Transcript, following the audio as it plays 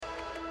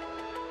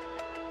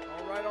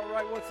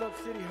right, what's up,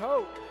 City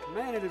Hope?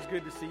 Man, it is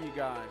good to see you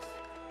guys.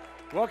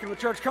 Welcome to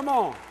church. Come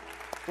on.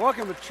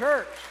 Welcome to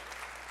church.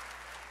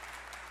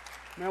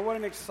 Man, what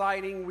an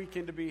exciting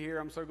weekend to be here.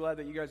 I'm so glad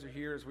that you guys are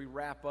here as we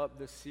wrap up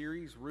this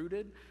series,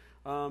 Rooted.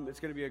 It's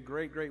going to be a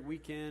great, great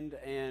weekend,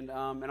 and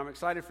I'm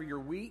excited for your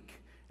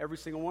week, every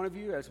single one of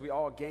you, as we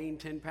all gain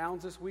 10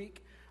 pounds this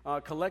week.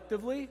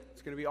 Collectively,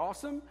 it's going to be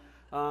awesome.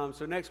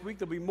 So next week,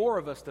 there'll be more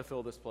of us to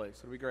fill this place.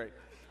 It'll be great.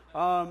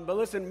 But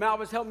listen,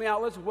 Malvis, help me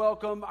out. Let's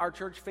welcome our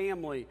church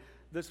family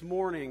this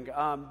morning.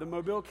 The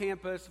Mobile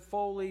campus,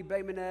 Foley,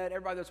 Bay Minette,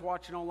 everybody that's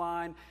watching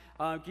online.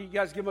 Can you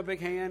guys give them a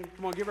big hand?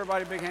 Come on, give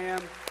everybody a big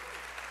hand.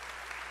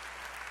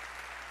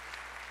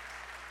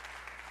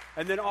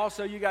 And then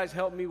also, you guys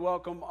help me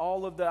welcome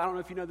all of the, I don't know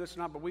if you know this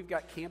or not, but we've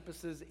got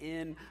campuses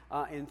in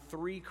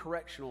 3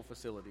 correctional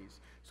facilities.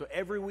 So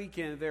every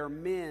weekend, there are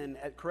men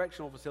at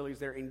correctional facilities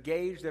that are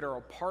engaged, that are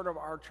a part of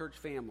our church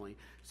family.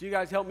 So you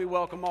guys help me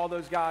welcome all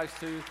those guys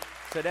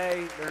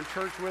today. They're in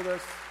church with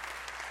us.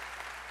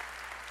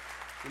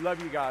 We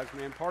love you guys,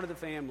 man. Part of the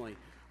family.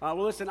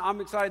 Well, listen,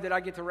 I'm excited that I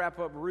get to wrap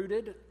up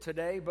Rooted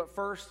today. But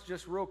first,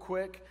 just real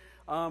quick,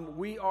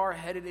 we are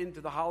headed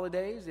into the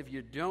holidays. If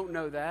you don't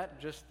know that,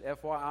 just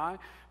FYI,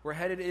 we're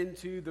headed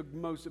into the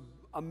most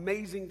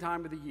amazing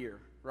time of the year,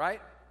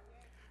 right?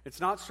 It's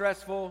not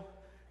stressful.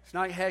 It's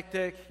not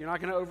hectic. You're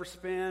not going to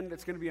overspend.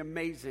 It's going to be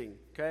amazing,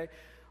 okay?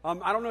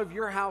 I don't know if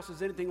your house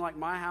is anything like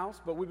my house,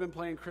 but we've been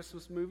playing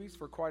Christmas movies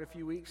for quite a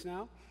few weeks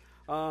now.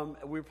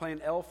 We were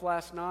playing Elf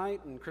last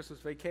night and Christmas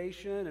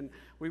Vacation, and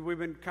we've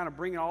been kind of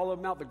bringing all of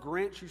them out. The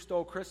Grinch Who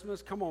Stole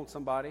Christmas. Come on,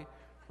 somebody,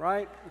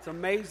 right? It's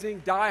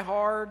amazing. Die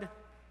Hard.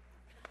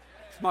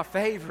 It's my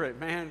favorite,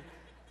 man.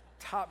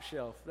 Top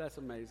shelf. That's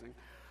amazing.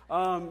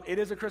 It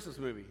is a Christmas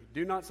movie.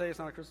 Do not say it's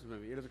not a Christmas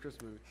movie. It is a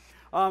Christmas movie.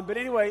 But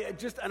anyway,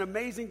 just an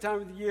amazing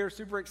time of the year.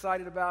 Super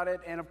excited about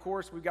it. And, of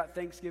course, we've got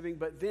Thanksgiving.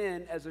 But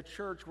then, as a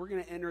church, we're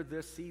going to enter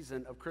this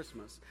season of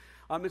Christmas.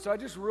 And so I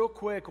just real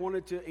quick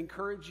wanted to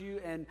encourage you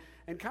and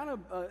kind of,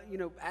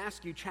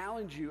 ask you,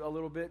 challenge you a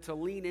little bit to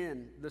lean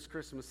in this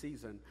Christmas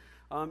season.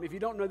 If you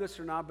don't know this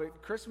or not,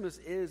 but Christmas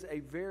is a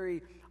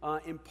very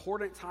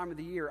important time of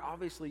the year.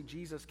 Obviously,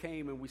 Jesus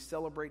came and we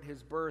celebrate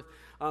his birth,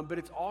 but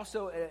it's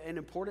also an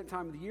important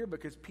time of the year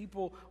because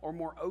people are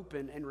more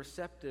open and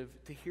receptive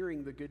to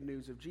hearing the good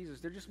news of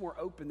Jesus. They're just more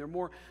open.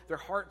 Their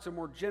hearts are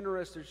more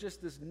generous. There's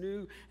just this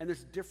new and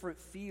this different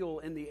feel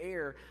in the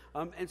air.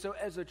 And so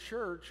as a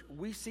church,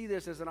 we see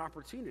this as an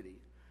opportunity.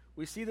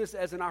 We see this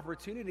as an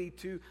opportunity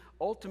to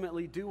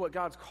ultimately do what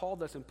God's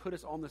called us and put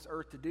us on this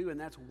earth to do, and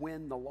that's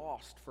win the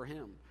lost for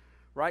him,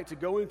 right? To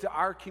go into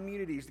our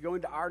communities, to go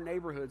into our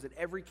neighborhoods, at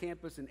every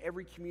campus and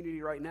every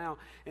community right now,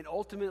 and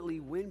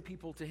ultimately win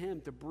people to him,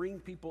 to bring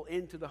people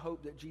into the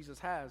hope that Jesus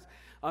has.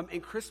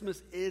 And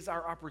Christmas is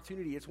our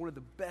opportunity. It's one of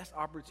the best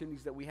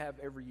opportunities that we have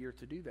every year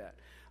to do that.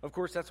 Of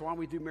course, that's why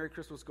we do Merry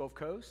Christmas Gulf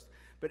Coast,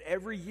 but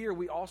every year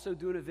we also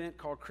do an event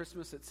called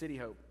Christmas at City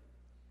Hope.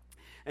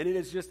 And it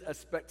is just a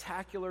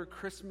spectacular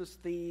Christmas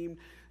theme.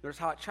 There's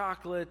hot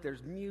chocolate,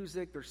 there's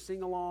music, there's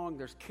sing-along,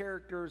 there's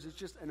characters. It's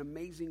just an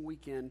amazing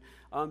weekend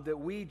that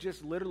we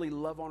just literally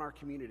love on our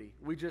community.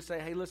 We just say,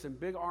 hey, listen,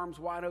 big arms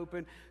wide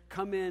open,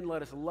 come in,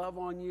 let us love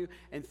on you.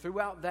 And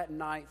throughout that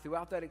night,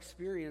 throughout that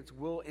experience,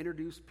 we'll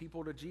introduce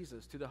people to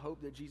Jesus, to the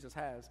hope that Jesus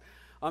has.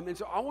 And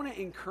so I want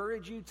to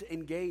encourage you to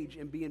engage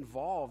and be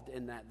involved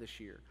in that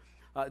this year.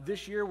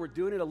 This year, we're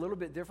doing it a little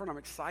bit different. I'm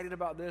excited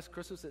about this.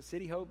 Christmas at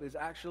City Hope is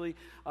actually,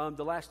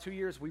 the last 2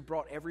 years, we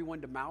brought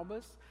everyone to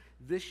Malbus.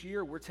 This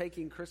year, we're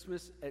taking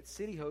Christmas at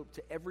City Hope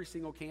to every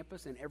single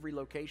campus and every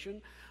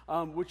location,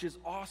 which is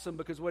awesome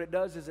because what it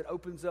does is it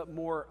opens up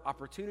more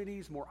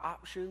opportunities, more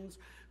options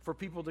for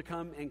people to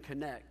come and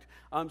connect.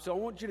 So I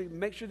want you to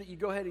make sure that you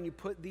go ahead and you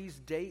put these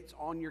dates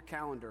on your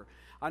calendar.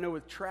 I know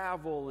with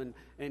travel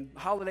and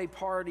holiday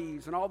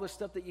parties and all the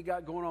stuff that you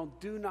got going on,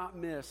 do not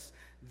miss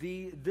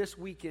this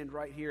weekend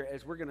right here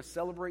as we're going to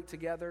celebrate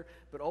together,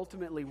 but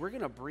ultimately we're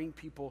going to bring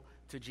people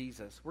to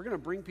Jesus. We're going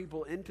to bring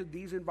people into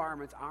these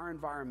environments, our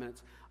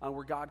environments,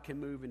 where God can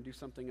move and do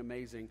something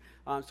amazing.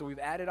 So we've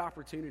added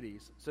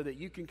opportunities so that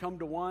you can come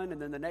to one, and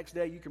then the next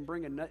day you can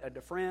bring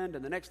a friend,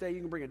 and the next day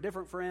you can bring a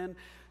different friend.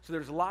 So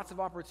there's lots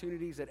of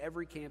opportunities at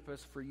every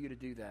campus for you to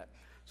do that.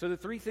 So the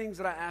 3 things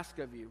that I ask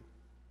of you,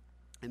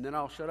 and then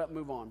I'll shut up and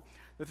move on.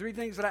 The 3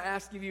 things that I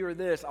ask of you are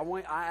this.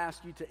 I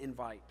ask you to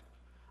invite.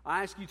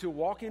 I ask you to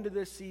walk into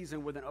this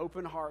season with an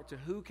open heart to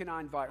who can I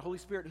invite? Holy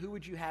Spirit, who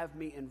would you have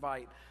me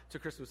invite to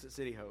Christmas at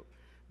City Hope?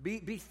 Be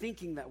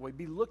thinking that way.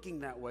 Be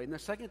looking that way. And the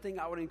second thing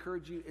I would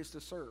encourage you is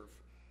to serve.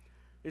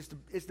 Is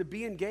to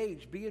be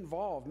engaged, be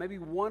involved. Maybe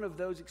one of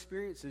those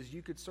experiences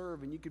you could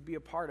serve and you could be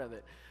a part of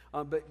it.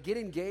 But get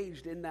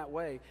engaged in that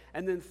way.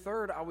 And then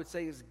third, I would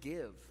say, is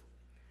give.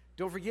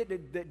 Don't forget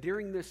that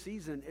during this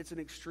season, it's an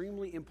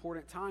extremely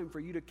important time for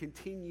you to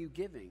continue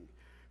giving,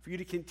 for you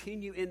to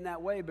continue in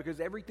that way, because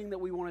everything that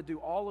we want to do,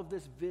 all of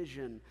this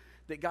vision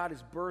that God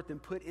has birthed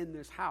and put in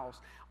this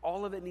house,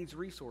 all of it needs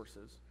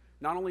resources.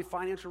 Not only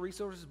financial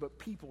resources, but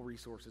people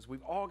resources.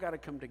 We've all got to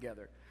come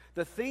together.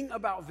 The thing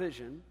about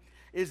vision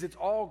is it's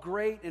all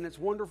great and it's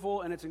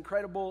wonderful and it's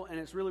incredible and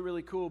it's really,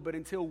 really cool, but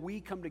until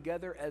we come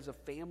together as a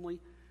family,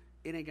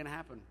 it ain't going to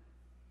happen.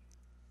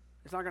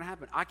 It's not going to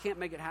happen. I can't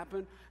make it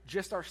happen.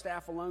 Just our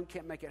staff alone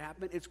can't make it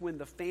happen. It's when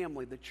the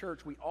family, the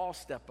church, we all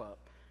step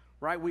up,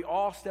 right? We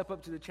all step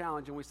up to the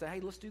challenge and we say, hey,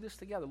 let's do this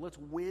together. Let's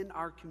win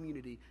our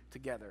community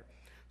together.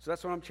 So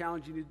that's what I'm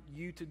challenging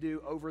you to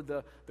do over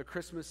the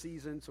Christmas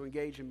season, so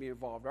engage and be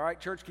involved. All right,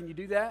 church, can you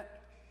do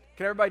that?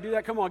 Can everybody do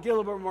that? Come on, get a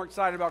little bit more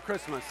excited about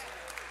Christmas.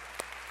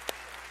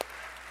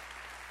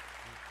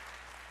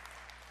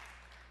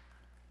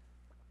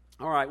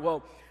 All right,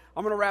 well,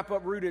 I'm going to wrap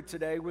up Rooted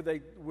today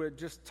with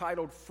just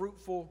titled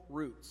Fruitful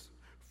Roots.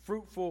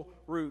 Fruitful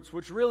Roots,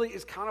 which really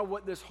is kind of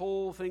what this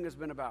whole thing has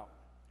been about,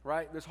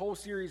 right? This whole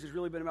series has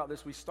really been about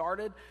this. We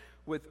started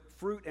with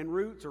fruit and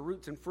roots, or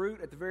roots and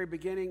fruit at the very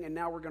beginning, and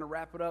now we're going to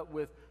wrap it up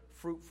with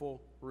fruitful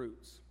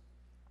roots,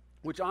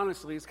 which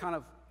honestly is kind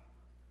of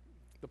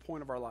the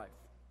point of our life,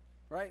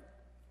 right?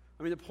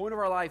 I mean, the point of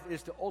our life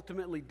is to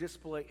ultimately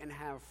display and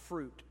have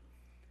fruit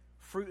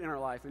in our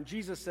life. And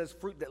Jesus says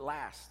fruit that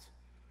lasts.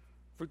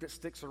 Fruit that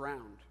sticks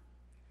around,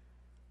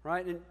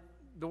 right? And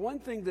the one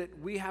thing that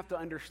we have to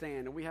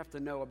understand and we have to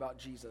know about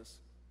Jesus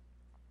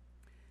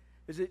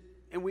is that,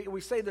 and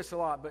we say this a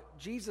lot, but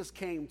Jesus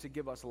came to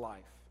give us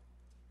life,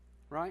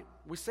 right?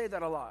 We say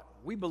that a lot.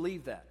 We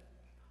believe that,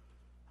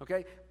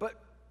 okay? But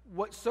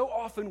what so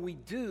often we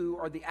do,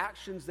 or the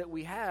actions that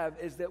we have,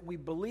 is that we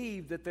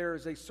believe that there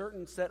is a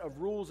certain set of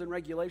rules and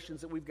regulations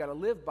that we've got to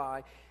live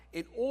by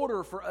in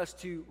order for us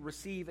to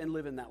receive and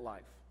live in that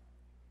life.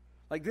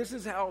 Like, this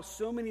is how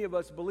so many of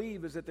us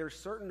believe, is that there's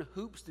certain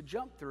hoops to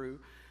jump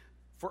through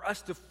for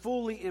us to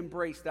fully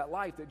embrace that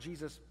life that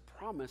Jesus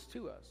promised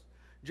to us.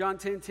 John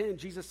 10:10,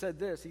 Jesus said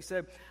this. He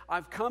said,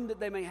 I've come that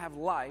they may have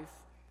life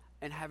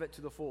and have it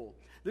to the full.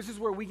 This is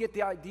where we get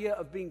the idea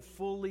of being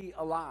fully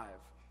alive,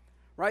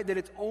 right? That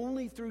it's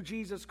only through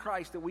Jesus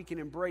Christ that we can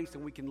embrace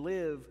and we can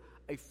live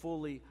a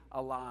fully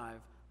alive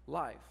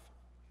life.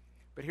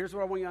 But here's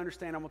what I want you to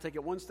understand. I'm going to take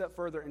it one step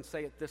further and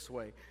say it this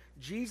way.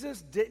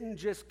 Jesus didn't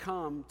just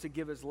come to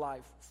give his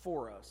life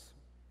for us.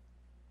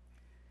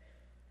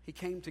 He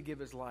came to give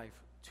his life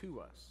to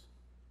us.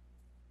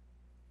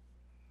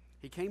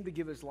 He came to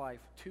give his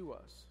life to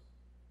us.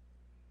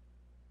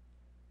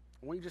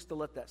 I want you just to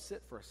let that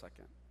sit for a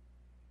second.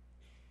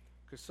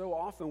 Because so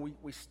often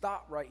we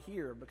stop right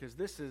here because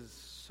this is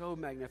so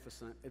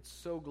magnificent. It's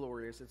so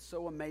glorious. It's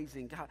so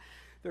amazing. God,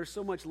 there's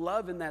so much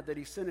love in that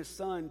he sent his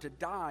son to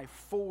die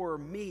for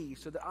me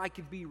so that I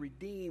could be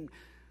redeemed.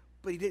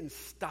 But he didn't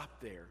stop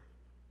there.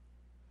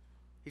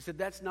 He said,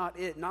 that's not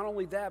it. Not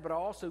only that, but I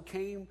also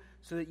came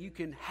so that you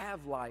can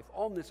have life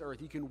on this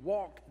earth. You can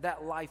walk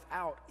that life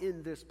out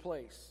in this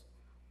place.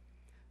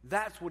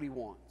 That's what he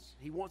wants.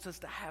 He wants us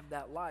to have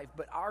that life.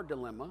 But our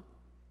dilemma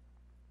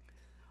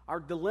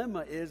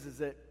is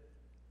that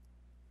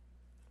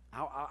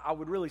I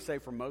would really say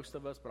for most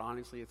of us, but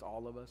honestly it's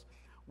all of us,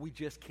 we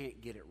just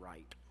can't get it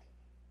right.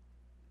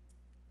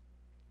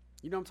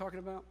 You know what I'm talking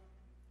about?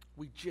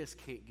 We just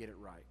can't get it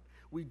right.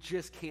 We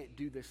just can't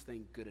do this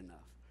thing good enough.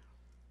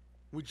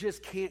 We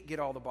just can't get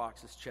all the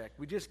boxes checked.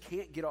 We just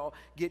can't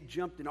get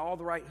jumped in all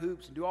the right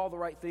hoops and do all the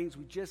right things.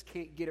 We just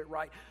can't get it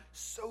right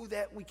so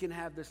that we can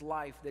have this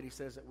life that he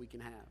says that we can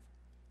have.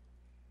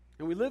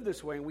 And we live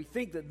this way, and we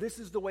think that this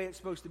is the way it's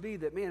supposed to be,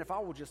 that, man, if I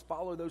will just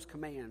follow those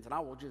commands and I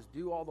will just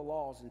do all the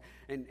laws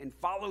and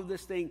follow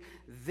this thing,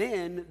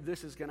 then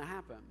this is going to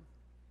happen.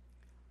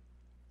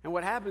 And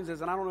what happens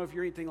is, and I don't know if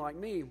you're anything like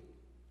me,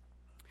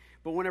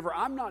 but whenever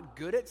I'm not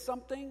good at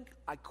something,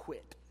 I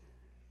quit.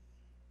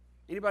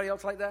 Anybody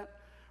else like that?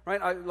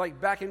 Right?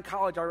 Like back in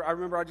college, I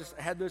remember I just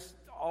had this,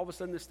 all of a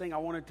sudden this thing, I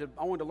wanted to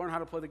learn how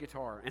to play the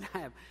guitar. And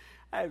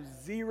I have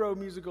zero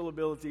musical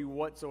ability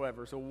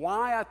whatsoever. So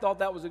why I thought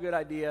that was a good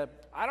idea,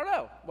 I don't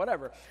know,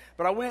 whatever.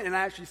 But I went and I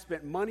actually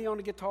spent money on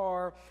a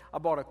guitar. I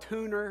bought a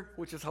tuner,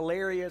 which is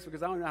hilarious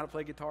because I don't know how to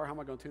play guitar. How am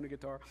I going to tune a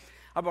guitar?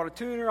 I bought a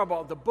tuner. I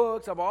bought the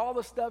books. I bought all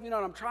the stuff, and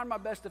I'm trying my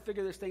best to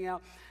figure this thing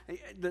out.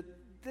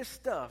 This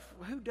stuff,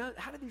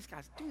 how do these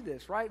guys do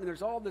this, right? And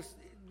there's all this,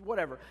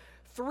 whatever.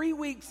 3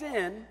 weeks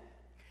in,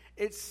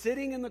 it's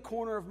sitting in the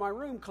corner of my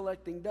room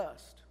collecting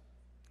dust,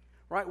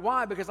 right?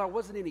 Why? Because I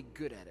wasn't any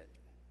good at it.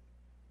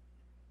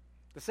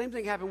 The same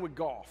thing happened with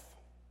golf,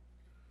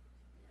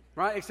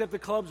 right? Except the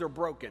clubs are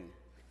broken.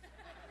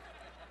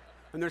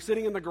 And they're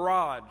sitting in the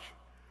garage,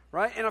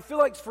 right? And I feel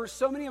like for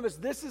so many of us,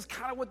 this is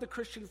kind of what the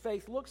Christian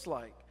faith looks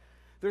like.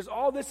 There's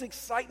all this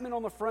excitement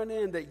on the front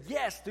end that,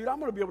 yes, dude, I'm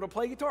going to be able to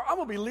play guitar. I'm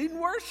going to be leading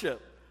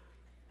worship.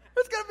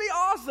 It's going to be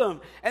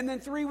awesome. And then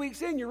 3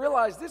 weeks in, you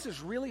realize this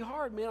is really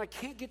hard, man. I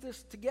can't get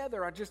this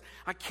together.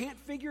 I can't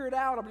figure it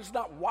out. I'm just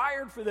not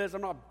wired for this.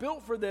 I'm not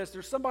built for this.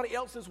 There's somebody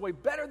else that's way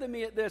better than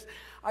me at this.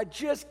 I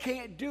just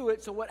can't do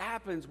it. So what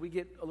happens? We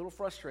get a little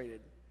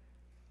frustrated.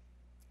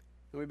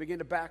 And we begin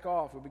to back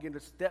off. We begin to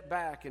step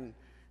back. And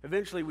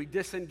eventually we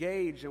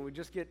disengage and we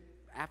just get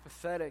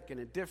apathetic and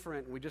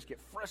indifferent. And we just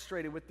get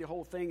frustrated with the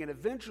whole thing. And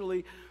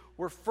eventually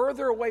we're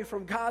further away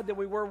from God than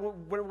we were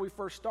when we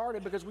first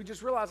started because we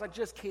just realize I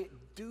just can't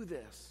do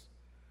this.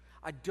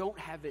 I don't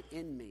have it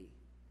in me.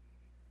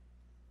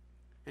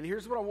 And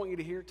here's what I want you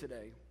to hear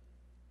today.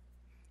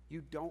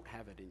 You don't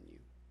have it in you.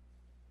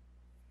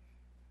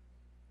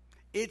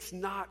 It's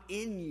not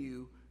in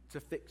you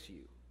to fix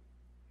you.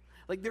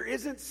 Like, there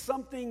isn't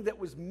something that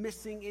was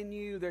missing in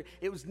you.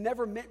 It was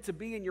never meant to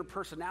be in your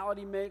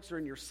personality mix or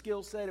in your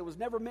skill set. It was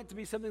never meant to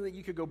be something that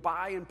you could go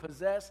buy and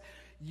possess.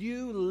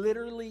 You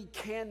literally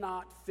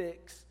cannot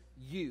fix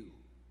you.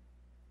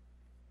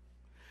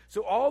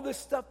 So all this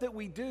stuff that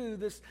we do,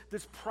 this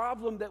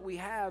problem that we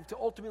have to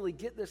ultimately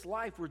get this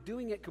life, we're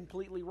doing it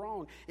completely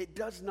wrong. It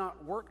does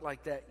not work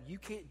like that. You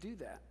can't do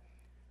that.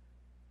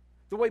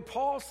 The way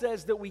Paul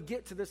says that we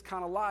get to this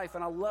kind of life,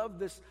 and I love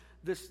this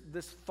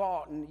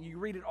thought, and you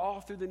read it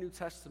all through the New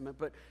Testament,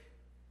 but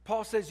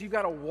Paul says you've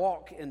got to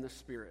walk in the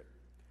Spirit.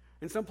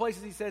 In some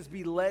places he says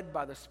be led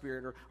by the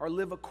Spirit or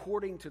live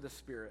according to the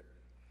Spirit.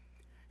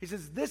 He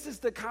says this is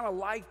the kind of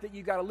life that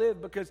you got to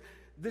live, because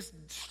this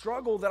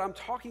struggle that I'm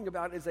talking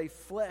about is a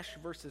flesh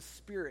versus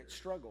spirit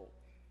struggle.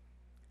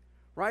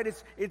 Right?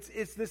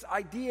 It's this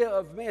idea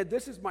of, man,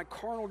 this is my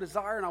carnal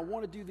desire and I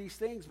want to do these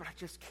things, but I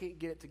just can't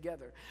get it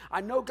together.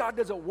 I know God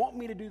doesn't want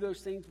me to do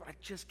those things, but I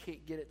just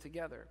can't get it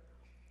together.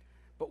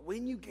 But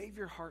when you gave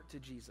your heart to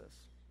Jesus,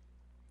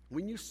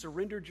 when you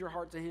surrendered your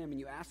heart to him and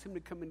you asked him to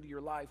come into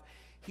your life,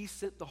 he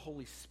sent the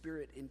Holy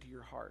Spirit into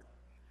your heart.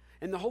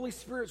 And the Holy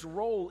Spirit's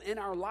role in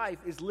our life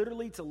is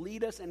literally to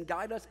lead us and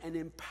guide us and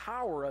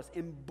empower us,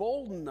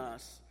 embolden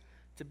us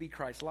to be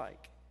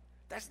Christ-like.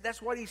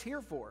 That's what he's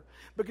here for.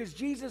 Because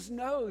Jesus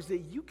knows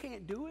that you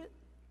can't do it.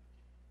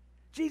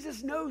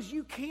 Jesus knows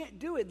you can't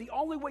do it. The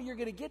only way you're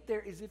going to get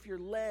there is if you're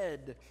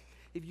led.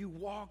 If you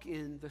walk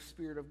in the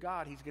Spirit of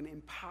God, he's going to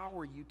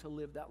empower you to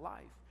live that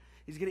life.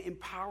 He's going to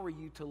empower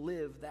you to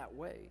live that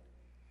way.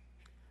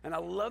 And I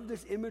love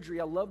this imagery.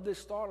 I love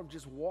this thought of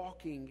just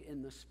walking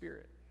in the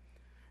Spirit.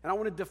 And I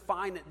want to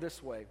define it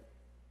this way.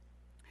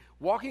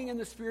 Walking in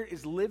the Spirit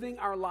is living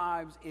our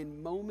lives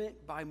in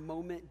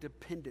moment-by-moment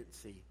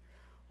dependency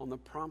on the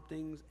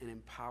promptings and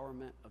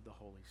empowerment of the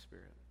Holy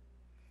Spirit.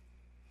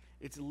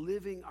 It's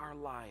living our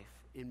life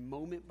in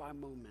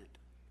moment-by-moment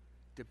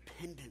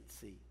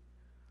dependency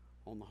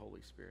on the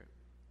Holy Spirit.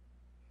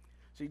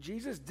 See,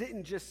 Jesus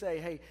didn't just say,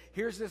 hey,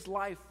 here's this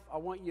life I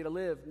want you to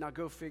live. Now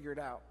go figure it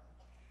out.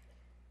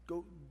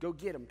 Go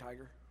get him,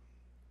 Tiger.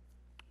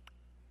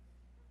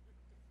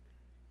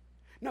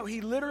 No,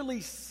 he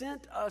literally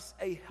sent us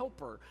a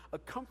helper, a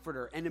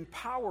comforter, an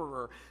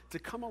empowerer to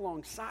come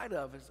alongside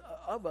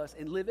of us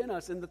and live in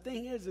us. And the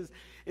thing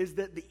is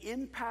that the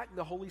impact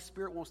the Holy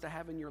Spirit wants to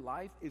have in your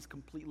life is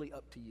completely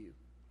up to you.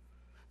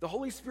 The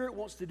Holy Spirit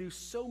wants to do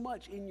so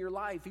much in your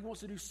life. He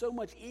wants to do so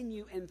much in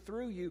you and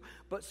through you,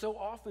 but so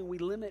often we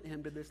limit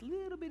him to this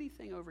little bitty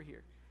thing over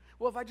here.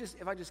 Well, if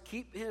I just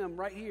keep him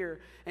right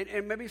here,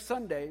 and maybe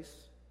Sundays,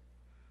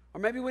 or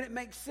maybe when it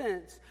makes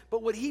sense,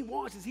 but what he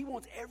wants is he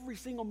wants every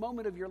single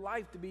moment of your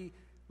life to be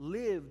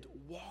lived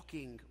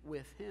walking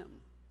with him.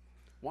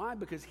 Why?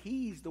 Because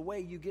he's the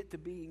way you get to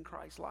being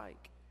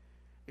Christ-like.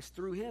 It's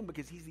through him,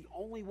 because he's the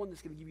only one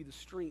that's going to give you the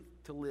strength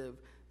to live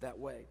that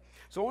way.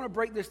 So I want to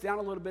break this down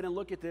a little bit and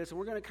look at this, and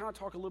we're going to kind of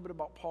talk a little bit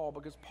about Paul,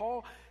 because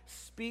Paul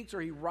speaks,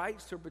 or he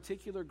writes to a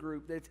particular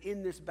group that's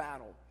in this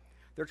battle.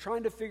 They're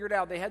trying to figure it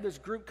out. They had this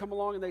group come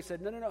along and they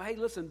said, no, hey,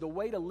 listen, the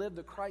way to live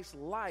the Christ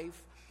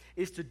life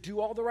is to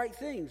do all the right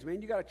things,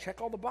 man. You got to check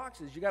all the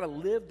boxes. You got to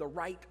live the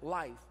right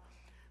life.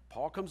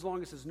 Paul comes along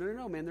and says,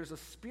 no, man, there's a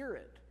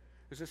spirit.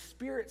 There's a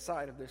spirit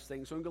side of this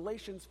thing. So in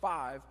Galatians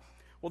 5,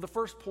 well, the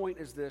first point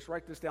is this.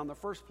 Write this down. The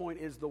first point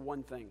is the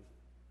one thing.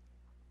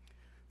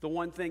 The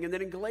one thing. And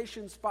then in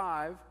Galatians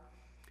 5,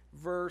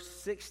 verse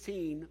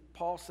 16,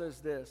 Paul says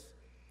this,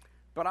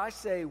 but I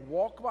say,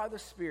 walk by the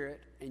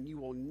Spirit, and you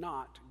will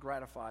not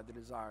gratify the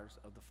desires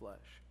of the flesh.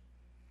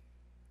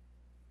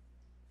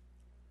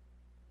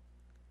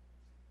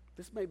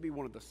 This may be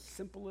one of the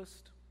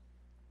simplest,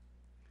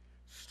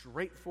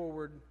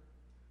 straightforward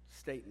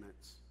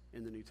statements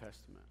in the New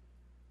Testament.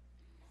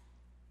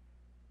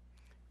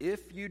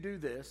 If you do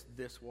this,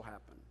 this will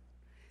happen.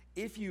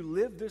 If you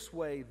live this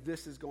way,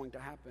 this is going to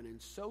happen.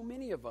 And so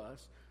many of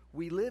us,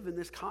 we live in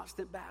this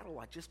constant battle.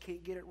 I just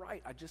can't get it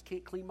right. I just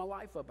can't clean my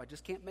life up. I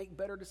just can't make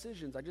better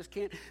decisions. I just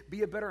can't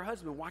be a better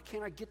husband. Why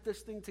can't I get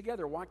this thing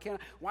together? Why do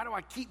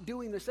I keep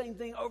doing the same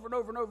thing over and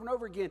over and over and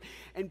over again?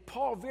 And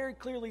Paul very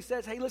clearly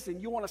says, hey, listen,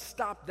 you want to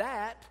stop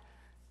that?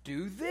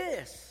 Do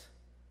this.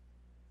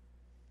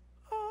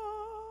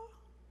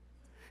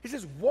 He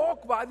says,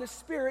 walk by the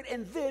Spirit,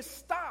 and this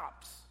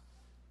stops.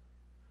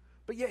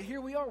 But yet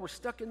here we are. We're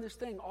stuck in this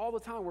thing all the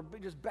time. We're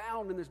just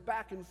bound in this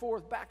back and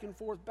forth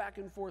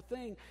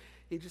thing.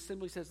 He just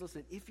simply says,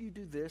 listen, if you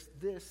do this,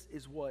 this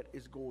is what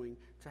is going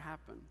to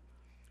happen.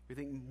 We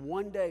think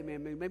one day,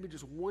 man, maybe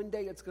just one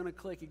day it's going to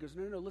click. He goes,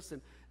 no,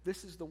 listen,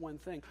 this is the one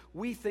thing.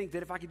 We think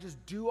that if I could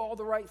just do all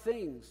the right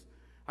things,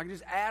 I can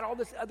just add all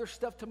this other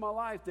stuff to my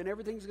life, then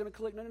everything's going to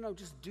click. No,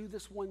 just do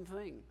this one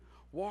thing.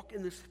 Walk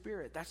in the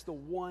Spirit. That's the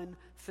one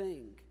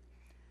thing.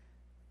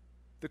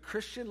 The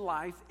Christian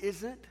life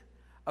isn't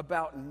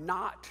about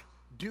not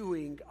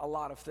doing a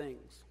lot of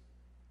things.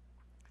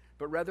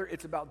 but rather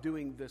it's about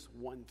doing this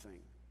one thing.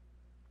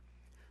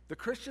 The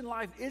Christian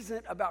life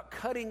isn't about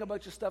cutting a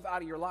bunch of stuff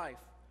out of your life.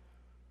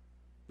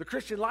 The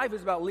Christian life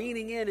is about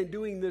leaning in and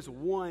doing this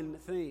one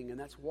thing, and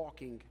that's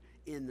walking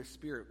in the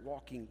Spirit,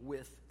 walking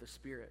with the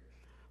Spirit.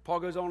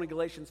 Paul goes on in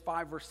Galatians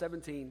 5, verse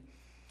 17,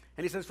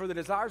 and he says, "For the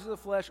desires of the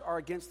flesh are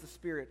against the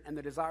Spirit, and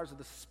the desires of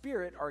the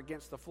Spirit are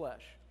against the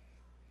flesh.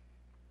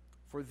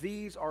 For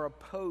these are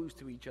opposed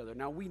to each other."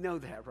 Now, we know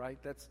that, right?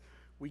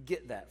 We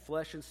get that.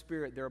 Flesh and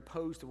spirit, they're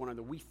opposed to one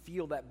another. We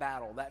feel that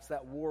battle. That's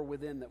that war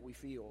within that we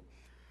feel.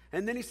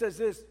 And then he says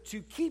this,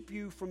 "to keep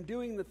you from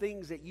doing the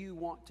things that you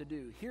want to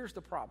do." Here's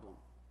the problem.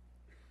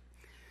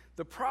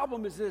 The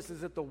problem is this,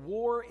 is that the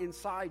war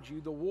inside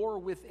you, the war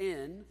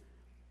within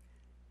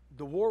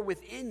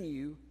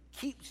you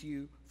keeps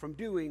you from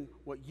doing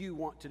what you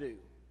want to do.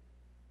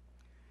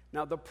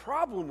 Now, the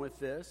problem with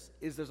this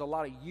is there's a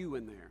lot of you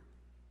in there.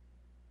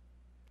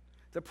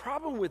 The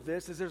problem with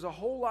this is there's a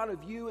whole lot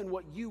of you and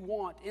what you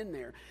want in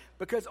there.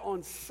 Because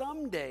on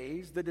some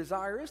days, the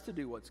desire is to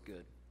do what's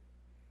good.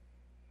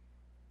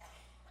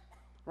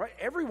 Right?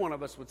 Every one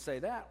of us would say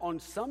that. On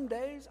some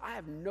days, I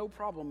have no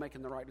problem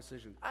making the right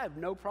decision. I have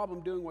no problem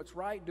doing what's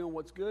right, doing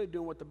what's good,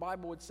 doing what the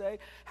Bible would say,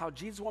 how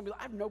Jesus wanted me to.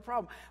 I have no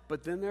problem.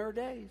 But then there are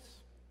days.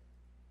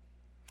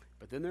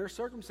 But then there are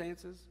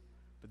circumstances.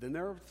 But then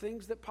there are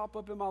things that pop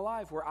up in my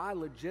life where I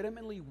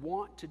legitimately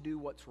want to do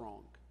what's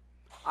wrong.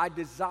 I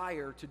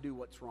desire to do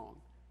what's wrong.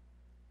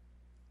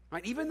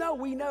 Right? Even though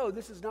we know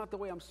this is not the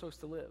way I'm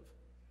supposed to live.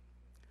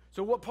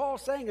 So what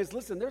Paul's saying is,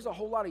 listen, there's a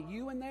whole lot of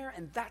you in there,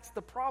 and that's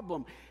the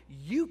problem.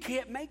 You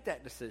can't make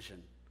that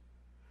decision.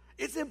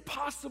 It's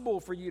impossible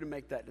for you to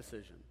make that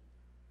decision.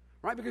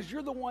 Right? Because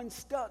you're the one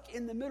stuck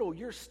in the middle.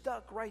 You're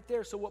stuck right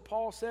there. So what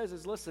Paul says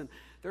is, listen,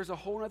 there's a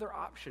whole other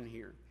option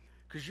here.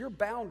 Because you're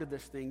bound to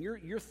this thing.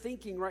 You're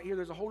thinking right here.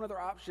 There's a whole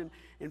other option.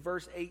 In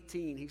verse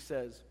 18, he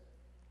says,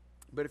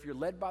 "But if you're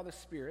led by the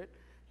Spirit,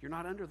 you're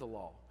not under the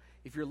law."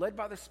 If you're led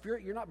by the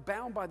Spirit, you're not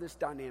bound by this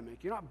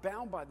dynamic. You're not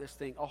bound by this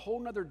thing. A whole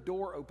nother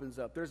door opens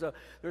up. There's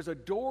a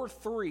door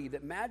 3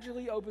 that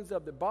magically opens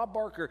up, that Bob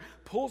Barker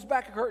pulls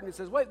back a curtain and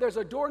says, wait, there's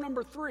a door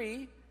number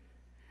 3.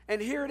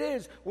 And here it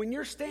is. When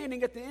you're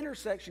standing at the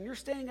intersection, you're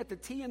standing at the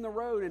T in the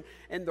road,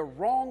 and the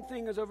wrong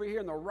thing is over here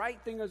and the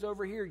right thing is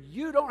over here.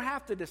 You don't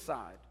have to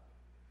decide.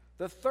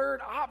 The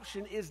third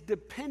option is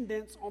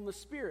dependence on the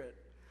Spirit.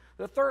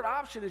 The third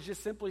option is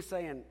just simply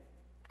saying,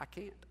 I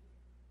can't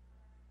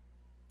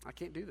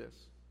do this.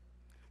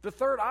 The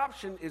third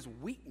option is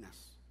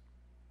weakness.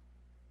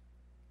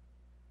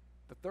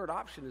 The third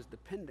option is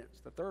dependence.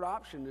 The third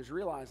option is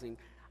realizing,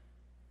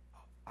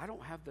 I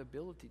don't have the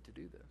ability to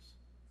do this.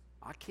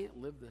 I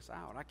can't live this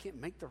out. I can't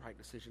make the right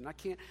decision. I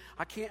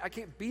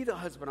can't be the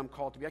husband I'm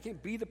called to be. I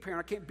can't be the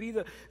parent. I can't be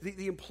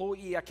the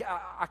employee.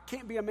 I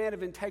can't be a man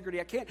of integrity.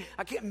 I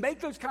can't make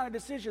those kind of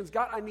decisions.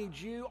 God, I need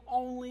you.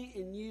 Only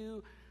in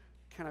you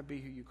can I be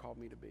who you called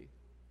me to be.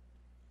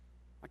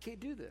 I can't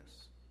do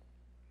this.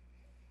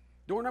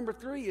 Door number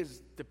 3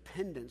 is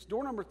dependence.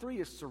 Door number 3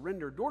 is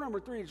surrender. Door number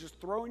 3 is just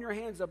throwing your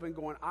hands up and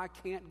going, I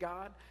can't,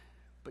 God,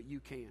 but you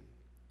can.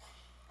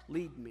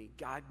 Lead me,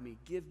 guide me,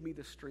 give me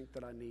the strength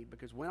that I need,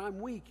 because when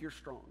I'm weak, you're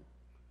strong.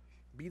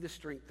 Be the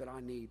strength that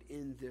I need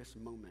in this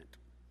moment.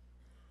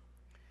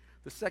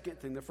 The second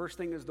thing, the first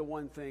thing is the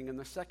one thing, and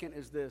the second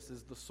is this,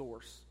 is the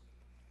source.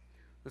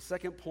 The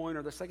second point,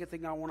 or the second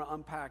thing I want to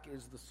unpack,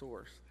 is the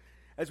source.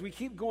 As we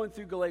keep going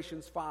through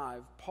Galatians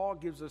 5, Paul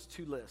gives us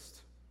 2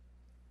 lists.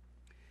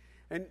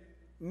 And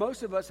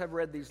most of us have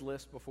read these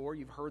lists before.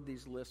 You've heard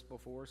these lists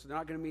before, so they're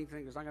not going to be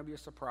anything, it's not going to be a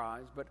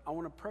surprise, but I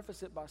want to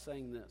preface it by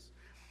saying this,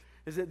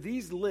 is that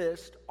these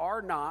lists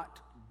are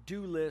not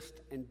do list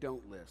and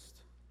don't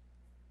list.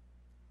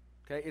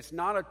 Okay? It's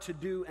not a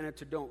to-do and a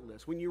to-don't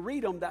list. When you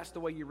read them, that's the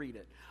way you read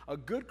it. A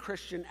good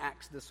Christian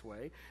acts this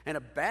way, and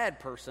a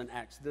bad person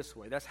acts this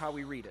way. That's how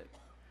we read it.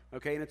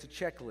 Okay, and it's a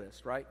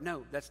checklist, right?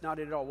 No, that's not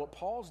it at all. What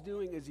Paul's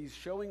doing is he's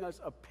showing us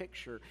a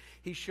picture.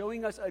 He's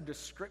showing us a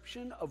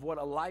description of what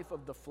a life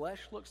of the flesh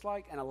looks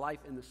like and a life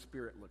in the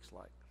Spirit looks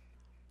like.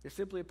 It's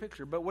simply a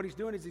picture. But what he's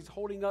doing is he's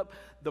holding up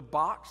the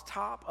box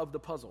top of the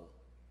puzzle.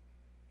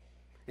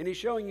 And he's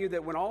showing you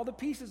that when all the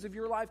pieces of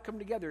your life come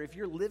together, if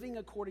you're living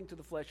according to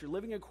the flesh, you're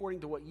living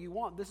according to what you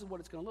want, this is what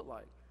it's going to look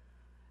like.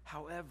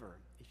 However,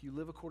 if you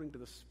live according to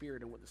the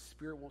Spirit and what the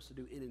Spirit wants to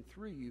do in and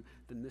through you,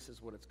 then this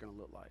is what it's going to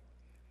look like.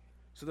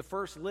 So the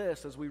first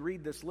list, as we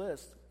read this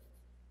list,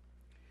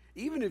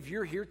 even if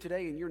you're here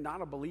today and you're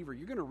not a believer,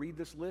 you're going to read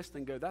this list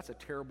and go, that's a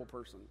terrible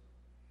person.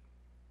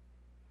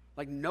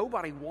 Like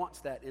nobody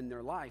wants that in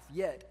their life,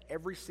 yet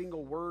every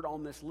single word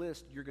on this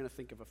list, you're going to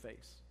think of a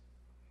face.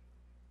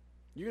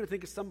 You're going to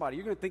think of somebody.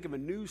 You're going to think of a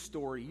news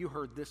story you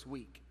heard this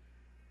week.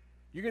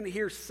 You're going to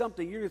hear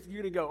something. You're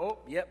going to go, oh,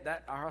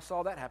 yep, I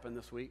saw that happen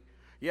this week.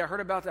 Yeah, I heard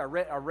about that.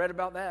 I read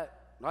about that.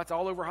 That's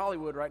all over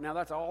Hollywood right now.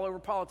 That's all over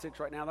politics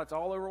right now. That's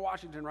all over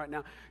Washington right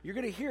now. You're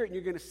going to hear it and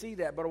you're going to see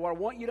that. But what I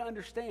want you to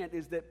understand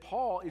is that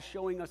Paul is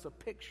showing us a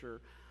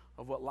picture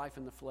of what life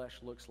in the flesh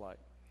looks like.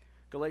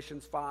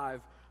 Galatians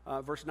 5,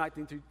 verse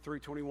 19 through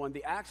 21.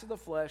 The acts of the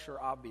flesh are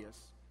obvious: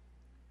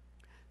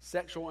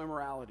 sexual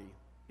immorality,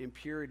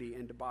 impurity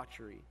and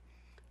debauchery,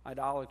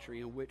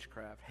 idolatry and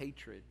witchcraft,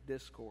 hatred,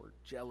 discord,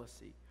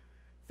 jealousy,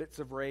 fits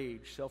of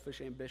rage,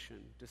 selfish ambition,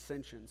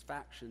 dissensions,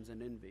 factions,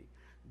 and envy,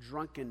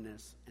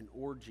 drunkenness and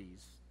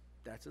orgies,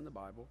 that's in the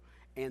Bible,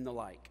 and the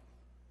like.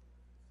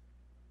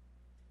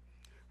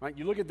 Right?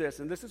 You look at this,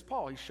 and this is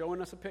Paul. He's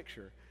showing us a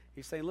picture.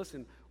 He's saying,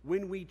 listen,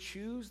 when we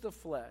choose the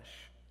flesh,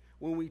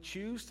 when we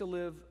choose to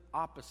live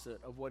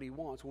opposite of what he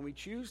wants, when we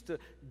choose to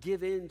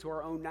give in to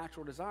our own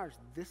natural desires,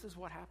 this is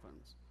what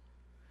happens.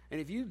 And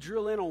if you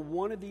drill in on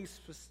one of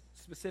these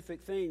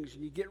specific things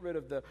and you get rid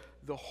of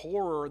the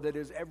horror that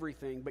is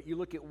everything, but you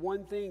look at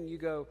one thing, you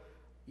go,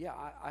 yeah,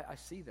 I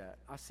see that.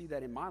 I see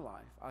that in my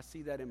life. I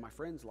see that in my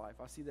friend's life.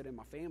 I see that in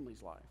my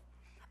family's life.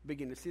 I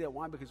begin to see that.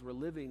 Why? Because we're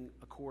living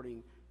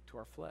according to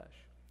our flesh.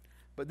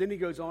 But then he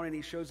goes on and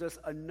he shows us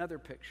another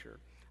picture,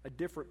 a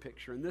different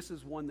picture. And this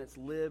is one that's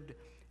lived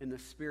in the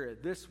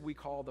Spirit. This we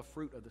call the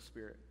fruit of the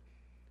Spirit.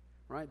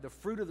 Right? The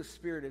fruit of the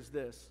Spirit is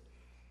this.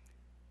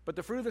 But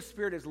the fruit of the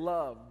Spirit is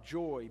love,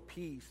 joy,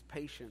 peace,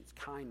 patience,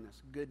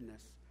 kindness,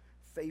 goodness,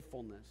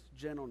 faithfulness,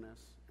 gentleness,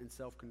 and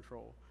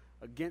self-control.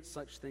 Against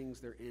such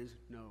things there is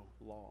no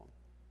law.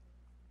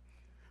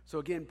 So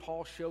again,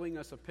 Paul's showing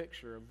us a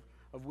picture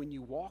of when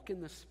you walk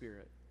in the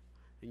Spirit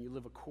and you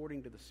live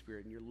according to the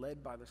Spirit and you're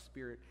led by the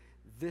Spirit,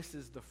 this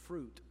is the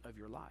fruit of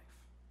your life.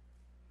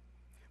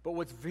 But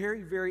what's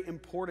very, very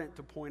important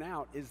to point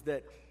out is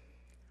that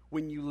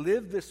when you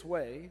live this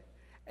way,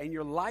 and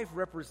your life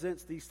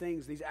represents these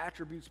things, these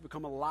attributes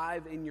become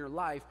alive in your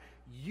life,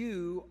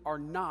 you are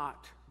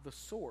not the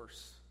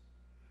source.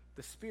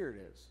 The Spirit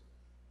is.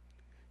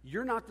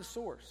 You're not the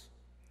source.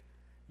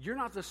 You're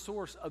not the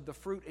source of the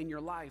fruit in your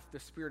life. The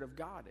Spirit of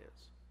God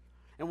is.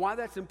 And why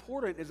that's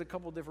important is a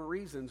couple different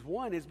reasons.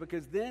 One is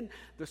because then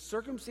the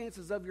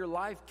circumstances of your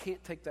life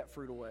can't take that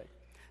fruit away.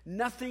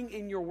 Nothing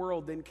in your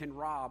world then can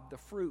rob the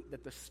fruit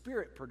that the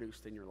Spirit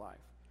produced in your life.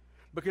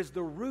 Because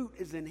the root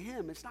is in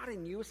Him. It's not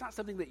in you. It's not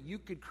something that you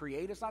could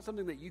create. It's not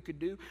something that you could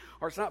do.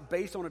 Or it's not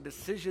based on a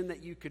decision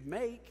that you could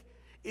make.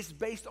 It's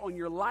based on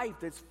your life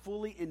that's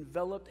fully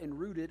enveloped and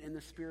rooted in the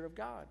Spirit of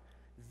God.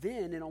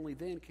 Then and only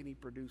then can He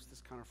produce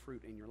this kind of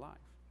fruit in your life.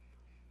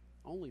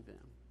 Only then.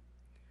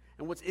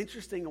 And what's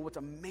interesting and what's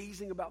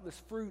amazing about this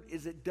fruit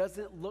is it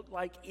doesn't look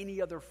like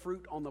any other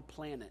fruit on the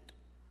planet.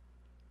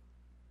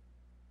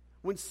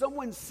 When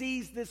someone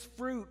sees this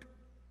fruit,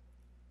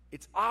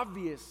 it's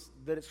obvious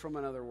that it's from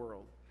another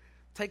world.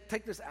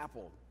 Take this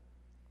apple.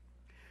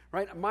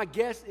 Right? My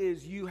guess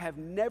is you have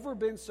never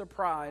been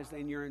surprised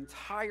in your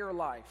entire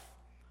life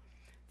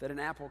that an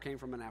apple came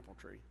from an apple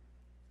tree.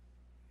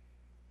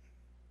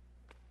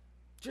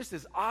 Just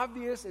as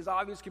obvious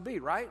could be,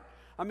 right?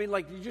 I mean,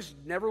 like, you just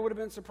never would have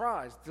been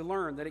surprised to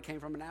learn that it came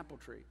from an apple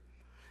tree.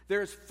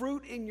 There's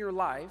fruit in your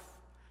life.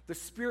 The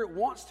Spirit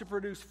wants to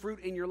produce fruit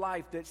in your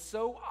life that's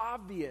so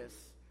obvious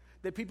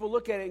that people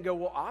look at it and go,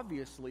 well,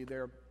 obviously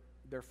they're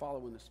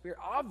following the Spirit.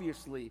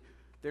 Obviously,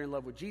 they're in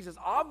love with Jesus.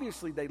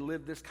 Obviously, they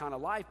live this kind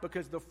of life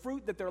because the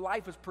fruit that their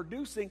life is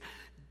producing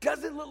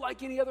doesn't look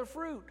like any other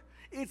fruit.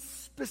 It's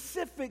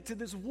specific to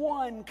this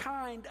one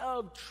kind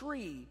of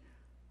tree,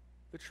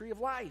 the tree of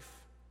life.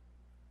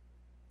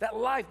 That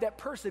life, that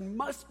person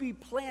must be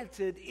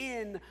planted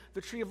in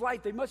the tree of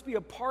life. They must be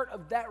a part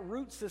of that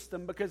root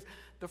system because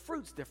the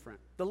fruit's different.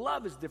 The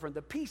love is different.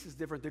 The peace is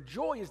different. The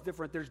joy is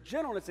different. There's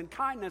gentleness and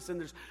kindness and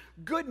there's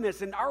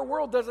goodness. And our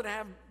world doesn't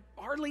have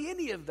hardly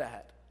any of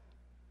that.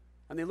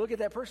 And they look at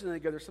that person and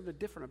they go, there's something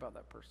different about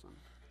that person.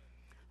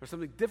 There's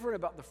something different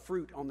about the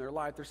fruit on their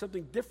life. There's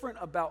something different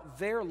about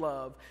their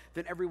love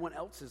than everyone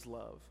else's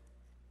love.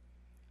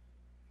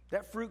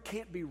 That fruit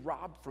can't be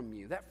robbed from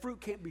you. That fruit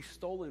can't be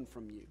stolen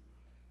from you.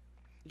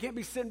 You can't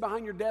be sitting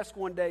behind your desk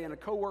one day and a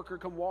coworker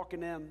come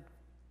walking in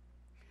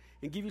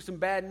and give you some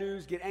bad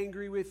news, get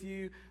angry with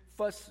you,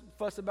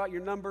 fuss about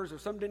your numbers or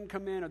something didn't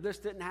come in or this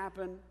didn't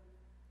happen.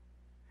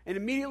 And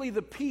immediately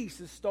the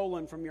peace is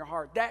stolen from your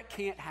heart. That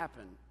can't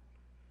happen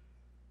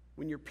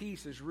when your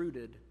peace is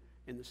rooted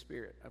in the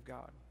Spirit of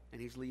God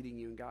and He's leading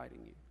you and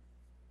guiding you.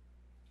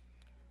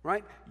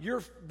 Right?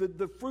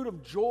 The fruit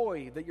of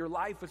joy that your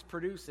life is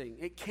producing,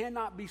 it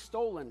cannot be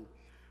stolen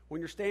when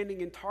you're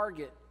standing in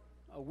Target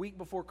a week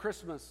before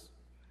Christmas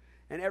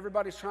and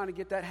everybody's trying to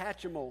get that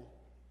Hatchimal.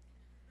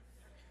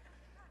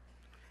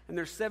 And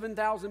there's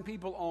 7,000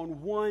 people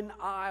on one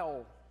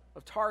aisle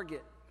of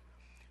Target.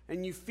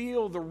 And you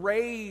feel the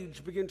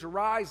rage begin to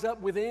rise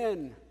up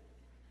within.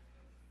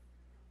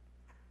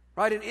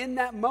 Right? And in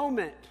that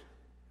moment,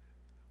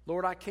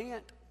 Lord, I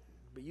can't,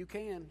 but you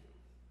can.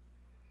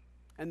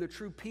 And the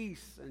true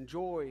peace and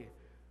joy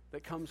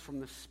that comes from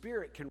the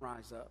Spirit can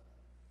rise up.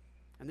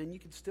 And then you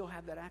can still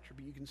have that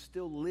attribute. You can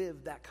still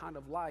live that kind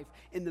of life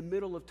in the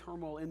middle of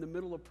turmoil, in the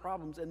middle of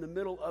problems, in the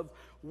middle of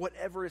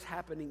whatever is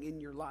happening in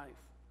your life.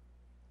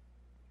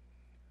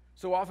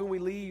 So often we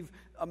leave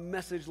a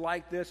message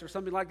like this or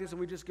something like this and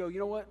we just go, you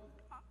know what?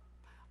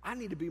 I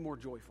need to be more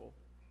joyful.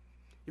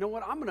 You know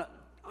what? I'm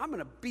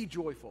gonna be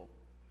joyful.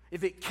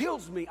 If it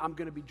kills me, I'm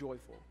going to be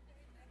joyful.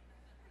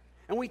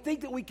 And we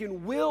think that we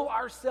can will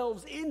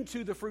ourselves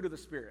into the fruit of the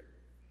Spirit.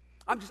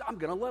 I'm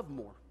going to love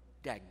more.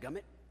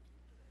 Dadgummit.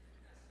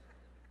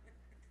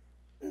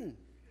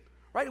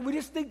 Right? And we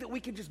just think that we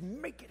can just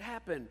make it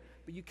happen.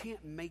 But you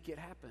can't make it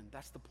happen.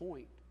 That's the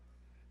point.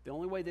 The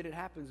only way that it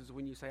happens is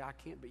when you say, I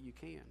can't, but you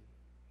can.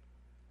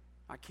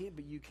 I can't,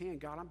 but you can.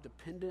 God, I'm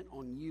dependent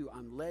on you.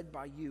 I'm led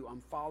by you.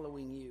 I'm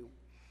following you.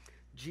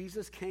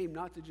 Jesus came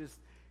not to just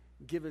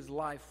give his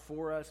life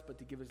for us, but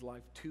to give his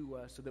life to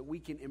us so that we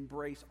can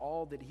embrace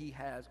all that he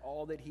has,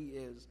 all that he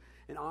is.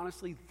 And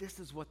honestly, this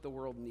is what the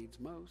world needs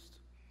most.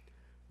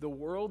 The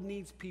world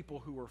needs people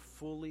who are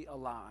fully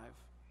alive,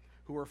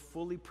 who are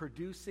fully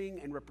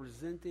producing and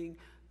representing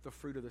the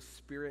fruit of the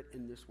Spirit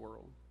in this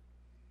world.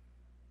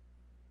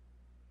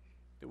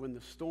 That when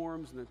the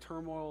storms and the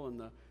turmoil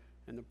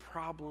and the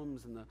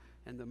problems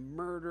and the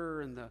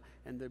murder and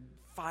the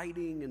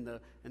fighting and the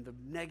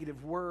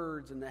negative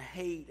words and the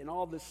hate and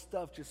all this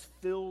stuff just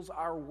fills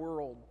our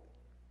world,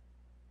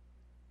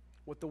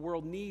 what the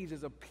world needs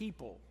is a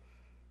people,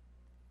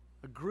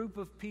 a group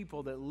of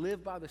people that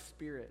live by the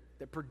Spirit,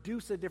 that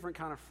produce a different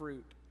kind of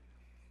fruit,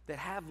 that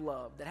have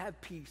love, that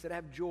have peace, that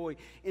have joy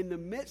in the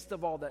midst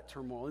of all that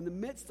turmoil, in the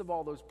midst of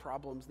all those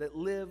problems, that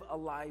live a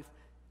life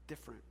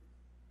different.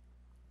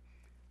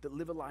 That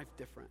live a life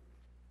different.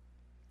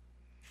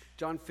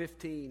 John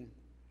 15,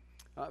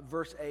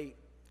 verse 8,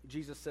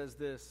 Jesus says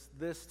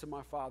this to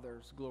my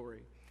Father's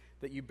glory,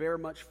 that you bear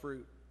much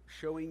fruit,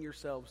 showing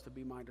yourselves to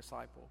be my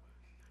disciple.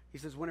 He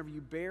says, whenever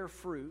you bear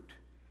fruit,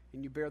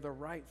 and you bear the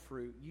right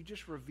fruit, you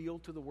just reveal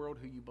to the world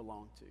who you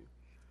belong to.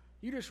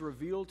 You just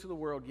reveal to the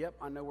world, yep,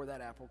 I know where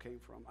that apple came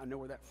from. I know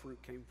where that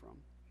fruit came from.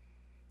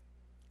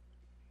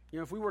 You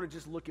know, if we were to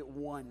just look at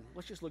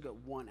let's just look at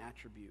one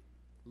attribute,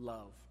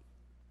 love.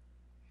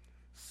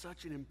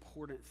 Such an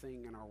important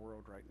thing in our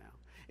world right now.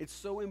 It's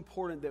so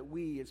important that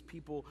we as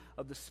people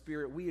of the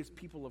Spirit, we as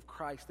people of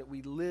Christ, that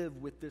we live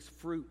with this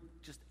fruit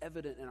just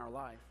evident in our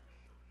life.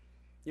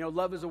 You know,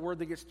 love is a word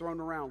that gets thrown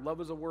around. Love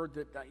is a word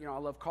that, I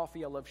love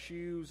coffee, I love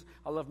shoes,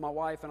 I love my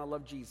wife, and I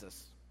love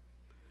Jesus.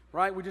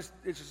 Right?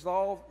 It's just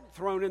all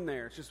thrown in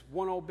there. It's just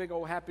one old big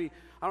old happy,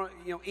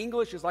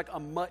 English is like a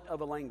mutt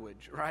of a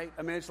language, right?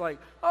 I mean, it's like,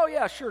 oh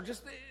yeah, sure,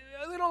 just,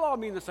 it'll all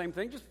mean the same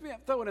thing. Just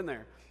throw it in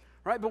there.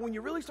 Right? But when you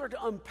really start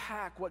to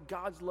unpack what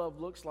God's love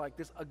looks like,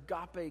 this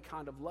agape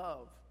kind of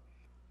love,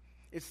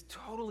 it's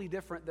totally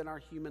different than our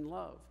human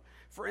love.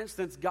 For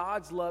instance,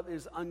 God's love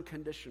is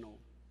unconditional.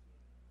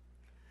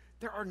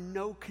 There are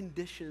no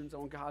conditions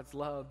on God's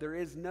love. There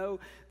is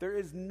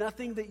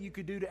nothing that you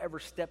could do to ever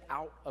step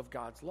out of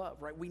God's love,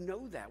 right? We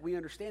know that. We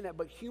understand that.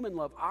 But human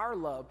love, our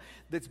love,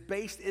 that's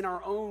based in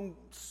our own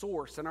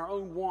source and our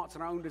own wants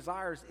and our own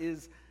desires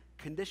is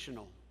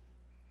conditional.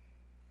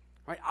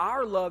 Right?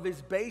 Our love is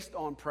based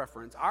on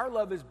preference. Our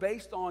love is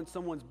based on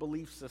someone's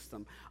belief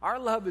system. Our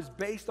love is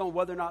based on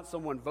whether or not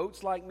someone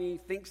votes like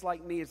me, thinks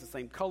like me, is the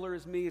same color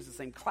as me, is the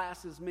same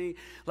class as me.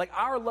 Like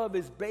our love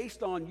is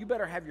based on you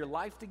better have your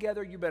life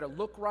together, you better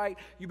look right,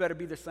 you better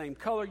be the same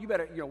color, you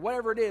better,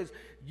 whatever it is,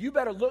 you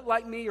better look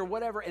like me or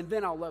whatever, and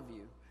then I'll love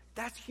you.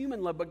 That's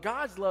human love. But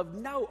God's love,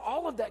 no,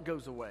 all of that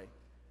goes away.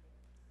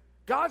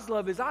 God's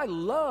love is I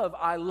love,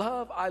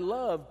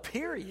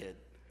 period.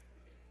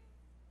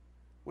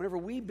 Whenever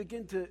we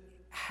begin to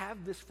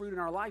have this fruit in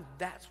our life,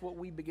 that's what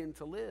we begin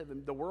to live.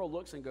 And the world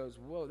looks and goes,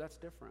 whoa, that's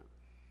different.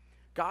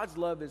 God's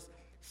love is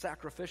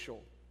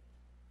sacrificial.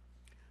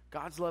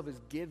 God's love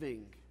is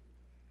giving.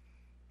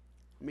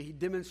 I mean, he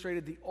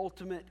demonstrated the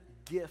ultimate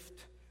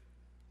gift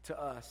to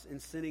us in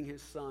sending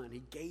his son.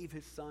 He gave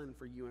his son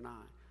for you and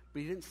I.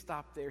 But he didn't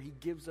stop there. He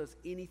gives us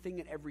anything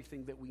and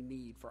everything that we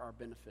need for our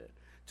benefit,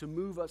 to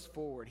move us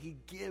forward. He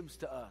gives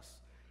to us.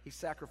 He's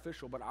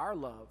sacrificial, but our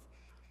love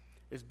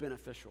is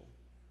beneficial.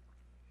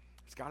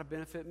 It's got to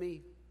benefit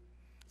me.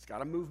 It's got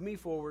to move me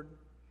forward.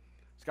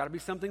 It's got to be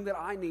something that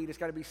I need. It's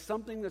got to be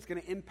something that's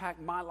going to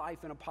impact my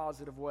life in a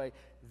positive way.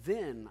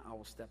 Then I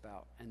will step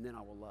out, and then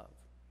I will love.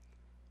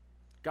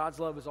 God's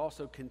love is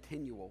also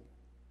continual.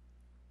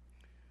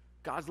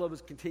 God's love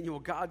is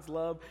continual. God's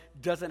love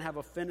doesn't have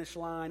a finish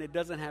line. It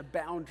doesn't have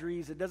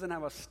boundaries. It doesn't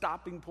have a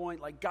stopping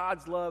point. Like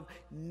God's love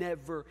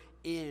never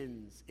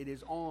ends. It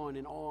is on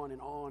and on and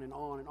on and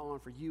on and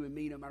on for you and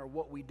me no matter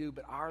what we do.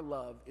 But our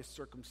love is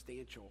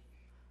circumstantial.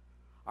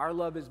 Our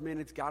love is, man,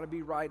 it's got to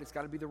be right. It's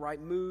got to be the right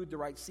mood, the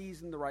right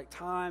season, the right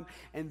time,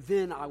 and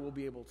then I will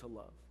be able to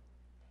love.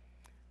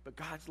 But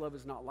God's love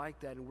is not like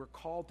that, and we're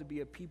called to be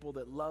a people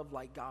that love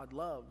like God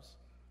loves.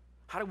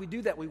 How do we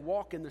do that? We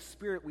walk in the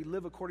Spirit. We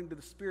live according to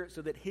the Spirit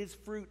so that his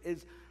fruit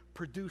is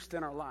produced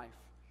in our life.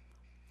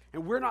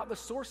 And we're not the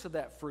source of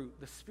that fruit.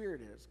 The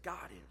Spirit is.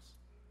 God is.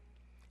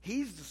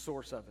 He's the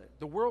source of it.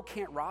 The world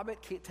can't rob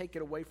it, can't take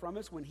it away from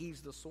us when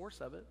he's the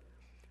source of it.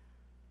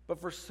 But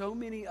for so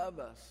many of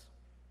us,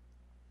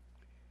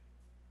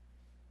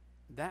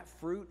 that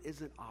fruit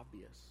isn't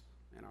obvious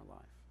in our life.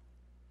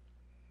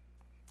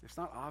 It's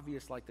not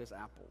obvious like this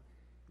apple,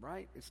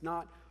 right? It's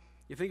not,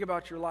 you think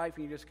about your life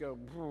and you just go,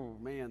 oh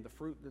man, the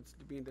fruit that's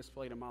being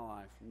displayed in my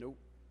life, nope,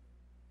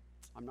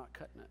 I'm not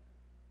cutting it.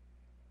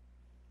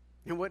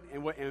 And what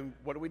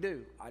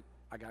do?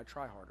 I got to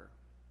try harder.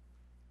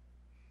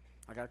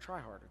 I got to try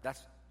harder.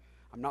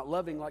 I'm not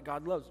loving like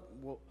God loves.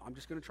 Well, I'm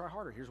just going to try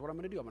harder. Here's what I'm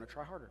going to do. I'm going to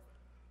try harder.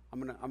 I'm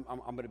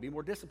going to be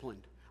more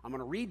disciplined. I'm going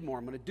to read more.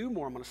 I'm going to do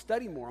more. I'm going to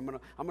study more. I'm going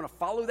to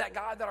follow that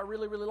God that I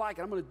really, really like,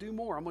 and I'm going to do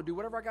more. I'm going to do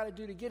whatever I got to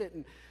do to get it.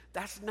 And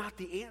that's not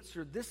the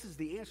answer. This is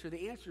the answer.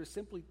 The answer is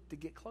simply to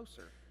get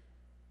closer.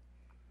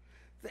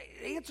 The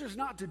answer is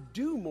not to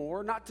do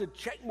more, not to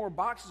check more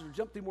boxes or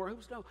jump through more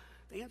hoops. No,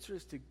 the answer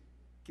is to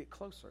get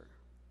closer.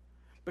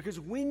 Because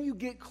when you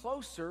get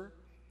closer,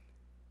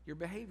 your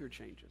behavior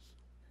changes.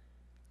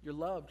 Your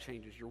love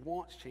changes, your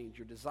wants change,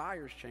 your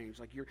desires change.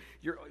 Like your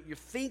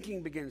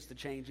thinking begins to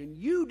change, and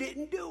you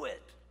didn't do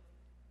it.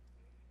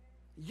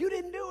 You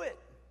didn't do it.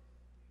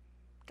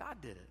 God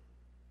did it.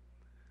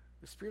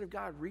 The Spirit of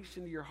God reached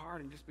into your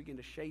heart and just began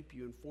to shape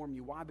you and form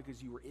you. Why?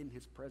 Because you were in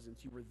His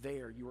presence. You were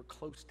there. You were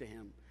close to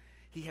Him.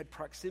 He had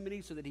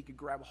proximity so that He could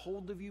grab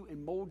hold of you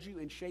and mold you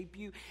and shape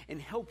you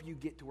and help you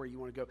get to where you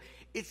want to go.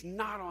 It's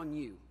not on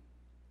you.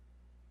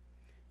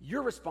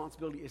 Your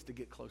responsibility is to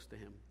get close to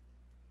Him.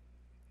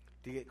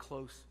 To get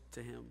close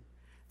to Him.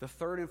 The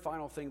third and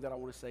final thing that I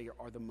want to say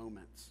are the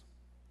moments.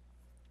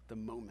 The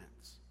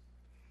moments.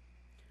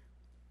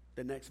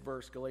 The next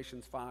verse,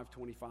 Galatians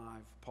 5:25,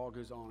 Paul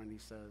goes on and he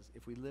says,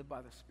 if we live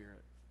by the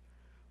Spirit,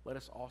 let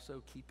us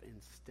also keep in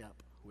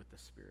step with the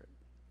Spirit.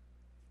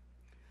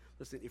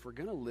 Listen, if we're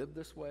going to live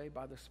this way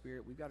by the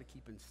Spirit, we've got to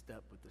keep in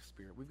step with the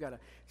Spirit. We've got to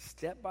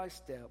step by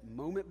step,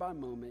 moment by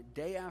moment,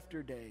 day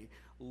after day,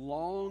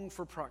 long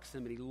for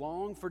proximity,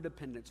 long for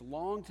dependence,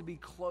 long to be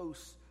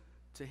close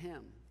to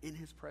Him, in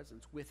His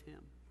presence, with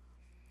Him.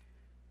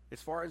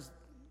 As far as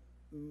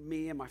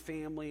me and my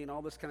family and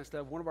all this kind of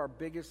stuff, one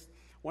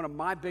of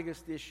my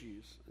biggest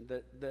issues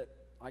that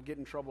I get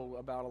in trouble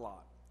about a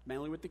lot,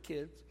 mainly with the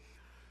kids,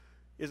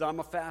 is I'm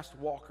a fast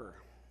walker.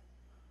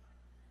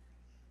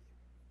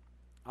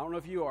 I don't know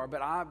if you are,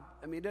 but I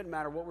mean, it doesn't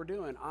matter what we're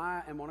doing.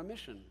 I am on a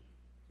mission.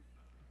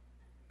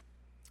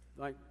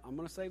 Like, I'm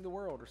going to save the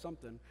world or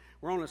something.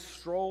 We're on a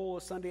stroll,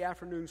 a Sunday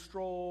afternoon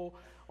stroll,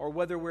 or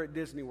whether we're at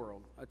Disney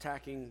World,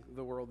 attacking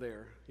the world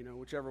there,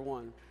 whichever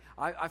one.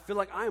 I feel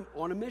like I'm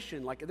on a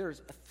mission, like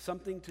there's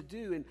something to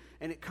do,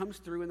 and it comes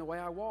through in the way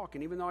I walk.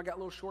 And even though I got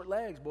little short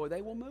legs, boy,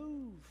 they will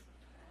move.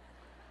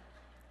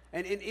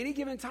 And in any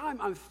given time,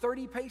 I'm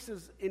 30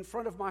 paces in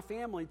front of my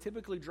family,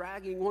 typically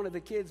dragging one of the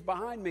kids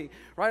behind me,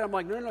 right? I'm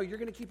like, no, you're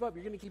going to keep up.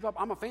 You're going to keep up.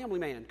 I'm a family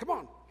man. Come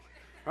on,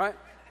 right?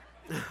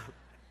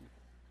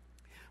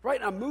 Right?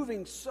 And I'm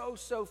moving so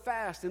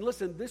fast. And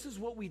listen, this is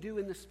what we do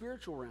in the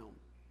spiritual realm.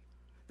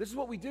 This is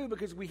what we do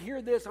because we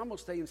hear this, I'm going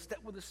to stay in step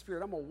with the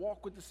Spirit. I'm going to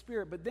walk with the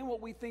Spirit. But then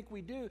what we think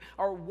we do,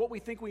 or what we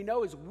think we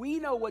know, is we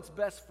know what's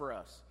best for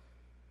us.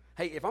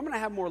 Hey, if I'm going to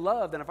have more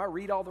love, then if I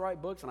read all the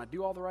right books and I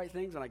do all the right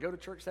things and I go to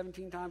church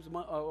 17 times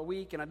a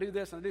week and I do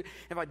this and I do,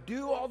 if I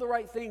do all the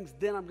right things,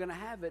 then I'm going to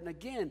have it. And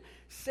again,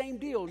 same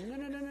deal.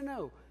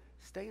 No.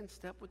 Stay in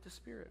step with the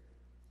Spirit.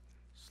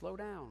 Slow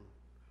down.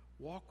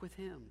 Walk with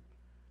Him.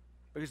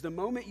 Because the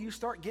moment you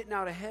start getting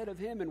out ahead of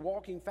Him and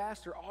walking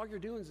faster, all you're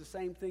doing is the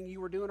same thing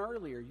you were doing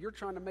earlier. You're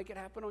trying to make it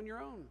happen on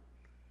your own.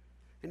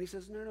 And He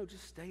says, no,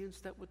 just stay in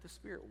step with the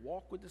Spirit.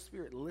 Walk with the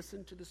Spirit.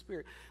 Listen to the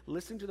Spirit.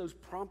 Listen to those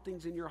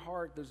promptings in your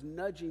heart, those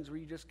nudgings where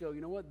you just go, you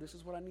know what? This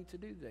is what I need to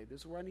do today. This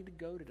is where I need to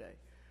go today.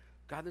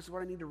 God, this is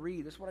what I need to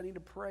read. This is what I need to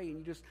pray.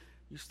 And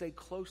you stay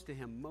close to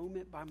Him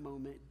moment by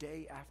moment,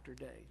 day after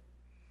day.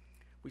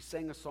 We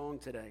sang a song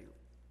today.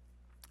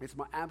 It's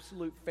my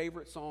absolute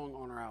favorite song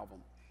on our album.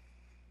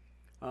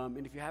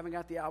 And if you haven't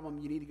got the album,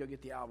 you need to go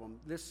get the album.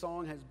 This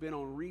song has been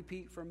on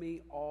repeat for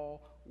me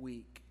all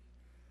week.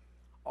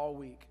 All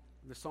week.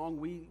 The song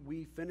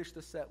we finished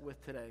the set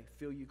with today,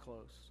 Feel You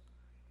Close.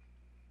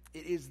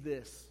 It is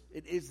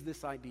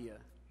this idea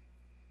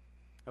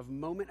of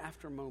moment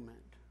after moment.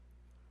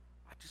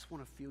 I just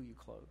want to feel you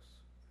close.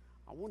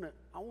 I want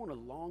to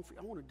long for you.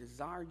 I want to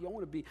desire you.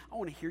 I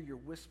want to hear your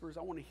whispers.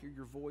 I want to hear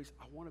your voice.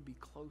 I want to be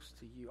close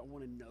to you. I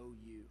want to know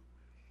you.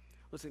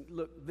 Listen,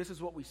 look, this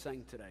is what we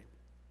sang today.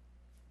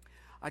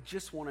 I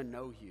just want to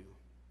know you.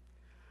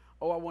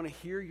 Oh, I want to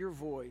hear your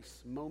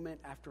voice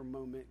moment after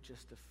moment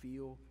just to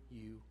feel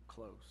you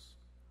close.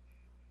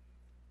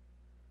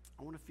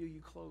 I want to feel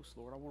you close,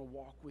 Lord. I want to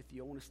walk with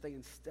you. I want to stay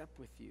in step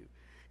with you.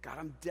 God,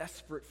 I'm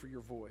desperate for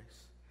your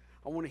voice.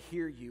 I want to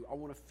hear you. I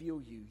want to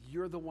feel you.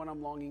 You're the one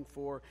I'm longing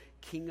for.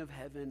 King of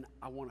heaven,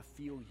 I want to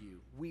feel you.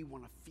 We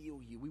want to feel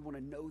you. We want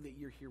to know that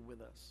you're here with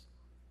us.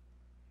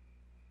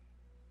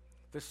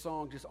 This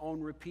song just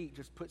on repeat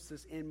just puts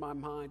this in my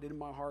mind, in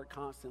my heart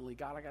constantly.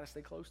 God, I got to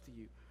stay close to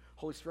you.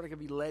 Holy Spirit, I got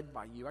to be led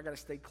by you. I got to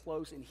stay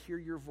close and hear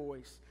your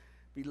voice,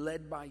 be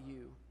led by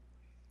you.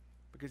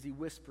 Because He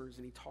whispers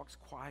and He talks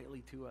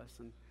quietly to us.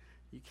 And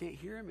you can't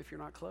hear Him if you're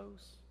not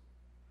close.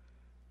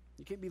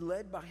 You can't be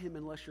led by Him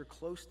unless you're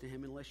close to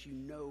Him, unless you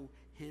know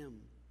Him.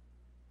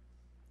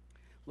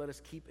 Let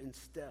us keep in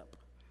step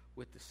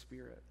with the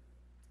Spirit.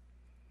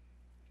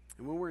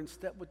 And when we're in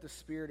step with the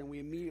Spirit and we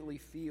immediately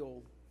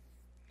feel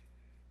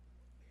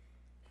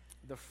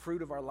the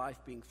fruit of our life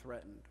being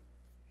threatened.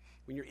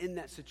 When you're in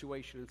that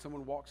situation and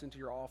someone walks into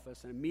your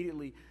office and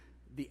immediately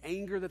the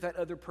anger that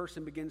other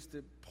person begins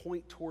to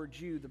point towards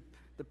you,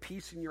 the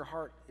peace in your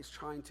heart is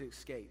trying to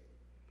escape.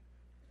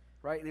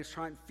 Right?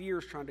 And fear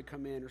is trying to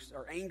come in,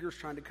 or anger is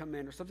trying to come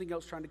in, or something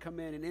else trying to come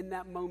in. And in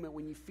that moment,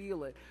 when you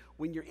feel it,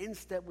 when you're in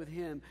step with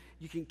him,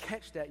 you can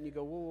catch that and you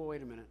go, whoa,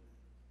 wait a minute.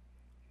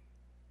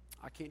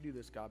 I can't do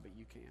this, God, but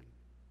you can.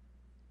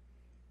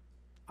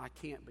 I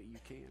can't, but you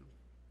can.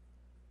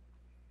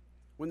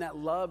 When that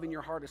love in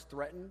your heart is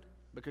threatened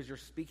because you're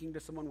speaking to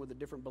someone with a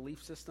different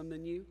belief system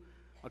than you,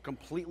 a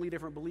completely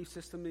different belief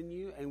system than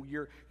you, and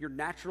your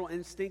natural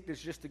instinct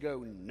is just to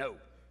go, no.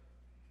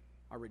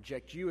 I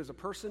reject you as a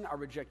person. I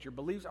reject your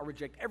beliefs. I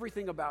reject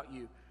everything about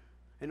you.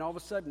 And all of a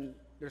sudden,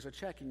 there's a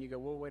check, and you go,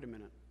 well, wait a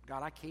minute.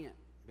 God, I can't,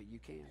 but you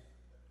can.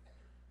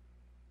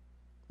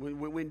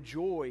 When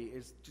joy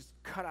is just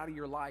cut out of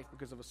your life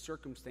because of a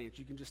circumstance,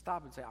 you can just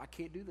stop and say, I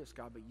can't do this,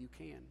 God, but you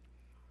can.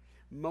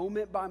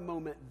 Moment by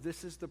moment,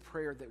 this is the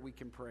prayer that we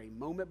can pray.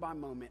 Moment by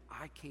moment,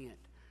 I can't,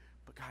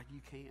 but God,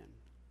 you can.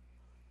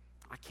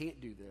 I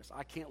can't do this.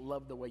 I can't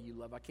love the way you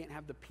love. I can't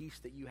have the peace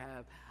that you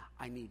have.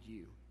 I need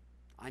you.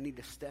 I need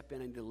to step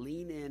in and to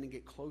lean in and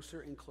get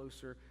closer and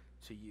closer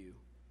to you.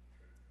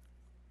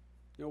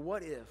 You know,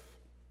 what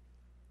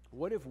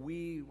if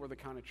we were the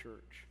kind of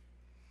church,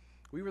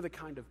 we were the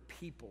kind of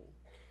people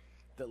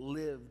that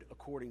lived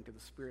according to the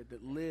Spirit,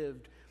 that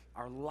lived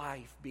our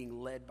life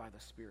being led by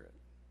the Spirit?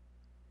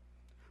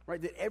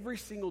 Right, that every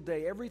single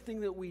day,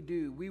 everything that we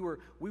do, we were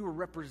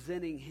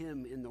representing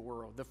him in the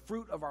world. The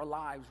fruit of our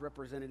lives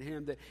represented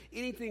him. That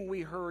anything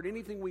we heard,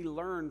 anything we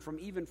learned from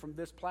even from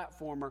this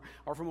platform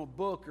or from a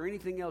book or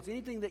anything else,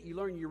 anything that you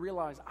learn, you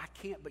realize, I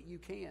can't, but you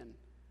can.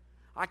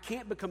 I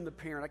can't become the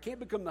parent. I can't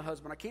become the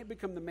husband. I can't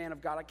become the man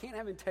of God. I can't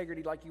have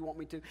integrity like you want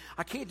me to.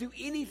 I can't do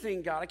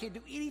anything, God. I can't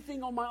do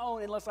anything on my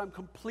own unless I'm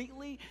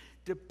completely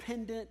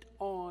dependent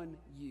on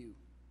you.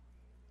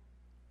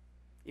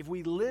 If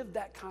we live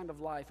that kind of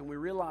life and we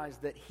realize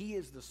that he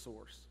is the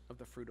source of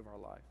the fruit of our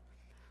life,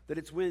 that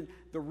it's when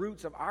the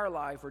roots of our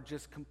life are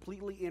just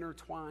completely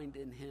intertwined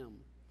in him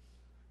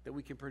that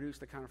we can produce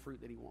the kind of fruit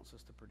that he wants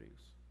us to produce.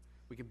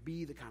 We can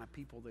be the kind of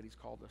people that he's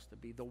called us to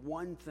be. The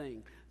one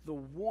thing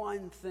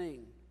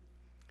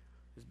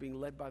is being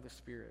led by the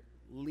Spirit,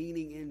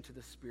 leaning into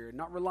the Spirit,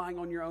 not relying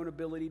on your own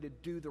ability to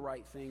do the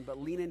right thing, but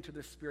lean into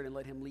the Spirit and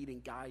let him lead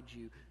and guide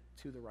you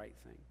to the right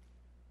thing.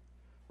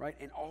 Right?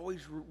 And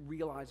always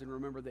realize and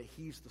remember that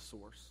he's the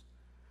source.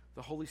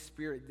 The Holy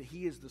Spirit, that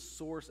he is the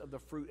source of the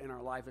fruit in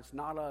our life. It's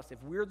not us.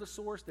 If we're the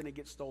source, then it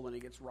gets stolen,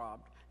 it gets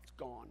robbed. It's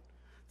gone.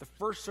 The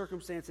first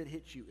circumstance that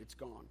hits you, it's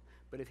gone.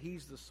 But if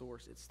he's the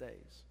source, it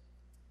stays.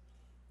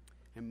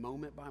 And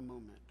moment by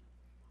moment,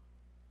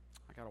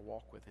 I got to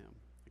walk with him.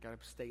 I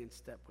got to stay in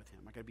step with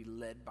him. I got to be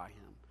led by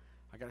him.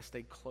 I got to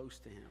stay close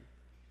to him.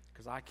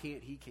 Because I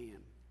can't, he can.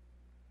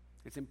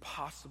 It's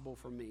impossible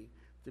for me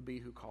to be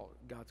who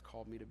God's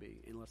called me to be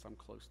unless I'm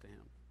close to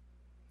him.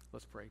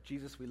 Let's pray.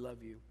 Jesus, we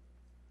love you.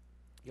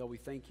 God, we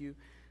thank you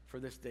for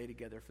this day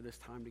together, for this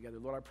time together.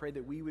 Lord, I pray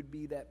that we would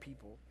be that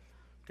people,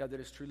 God, that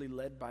is truly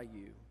led by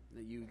you,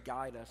 that you would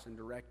guide us and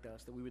direct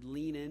us, that we would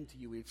lean into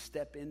you, we would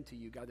step into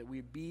you, God, that we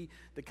would be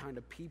the kind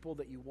of people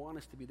that you want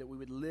us to be, that we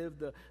would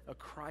live a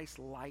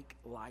Christ-like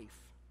life.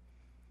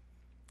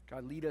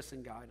 God, lead us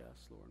and guide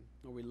us, Lord.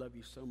 Lord, we love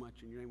you so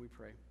much. In your name we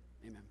pray.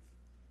 Amen.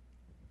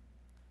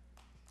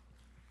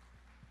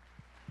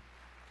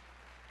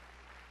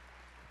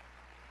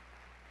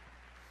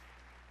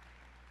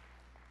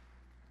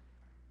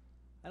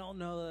 I don't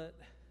know that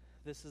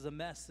this is a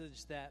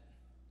message that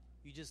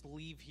you just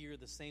leave here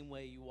the same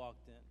way you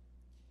walked in.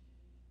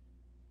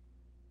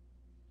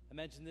 I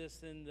mentioned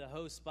this in the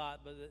host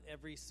spot, but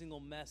every single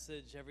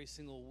message, every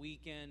single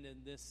weekend in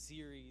this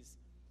series,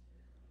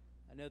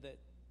 I know that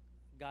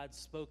God's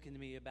spoken to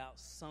me about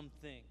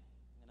something,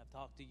 and I've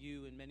talked to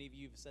you, and many of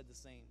you have said the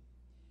same.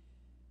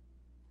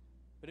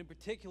 But in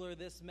particular,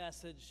 this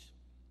message,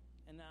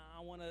 and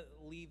I want to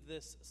leave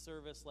this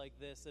service like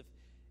this.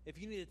 If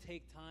you need to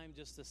take time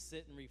just to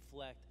sit and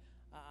reflect,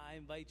 I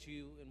invite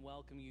you and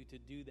welcome you to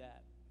do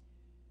that.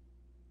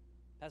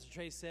 Pastor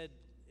Trey said,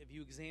 if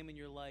you examine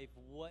your life,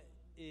 what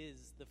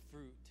is the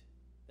fruit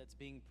that's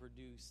being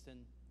produced? And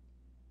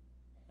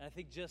I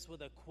think just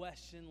with a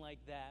question like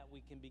that,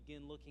 we can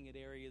begin looking at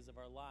areas of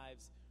our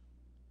lives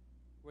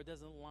where it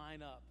doesn't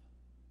line up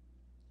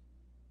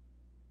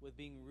with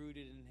being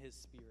rooted in his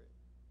Spirit.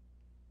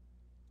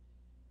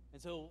 And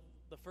so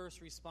the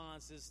first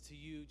response is to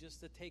you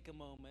just to take a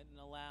moment and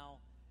allow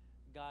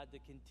God to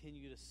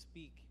continue to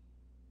speak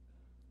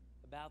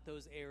about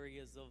those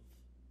areas of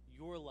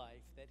your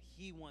life that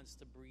he wants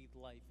to breathe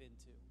life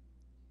into.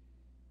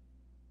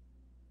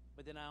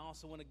 But then I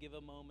also want to give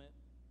a moment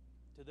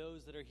to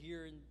those that are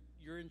here and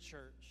you're in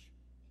church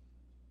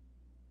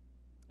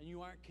and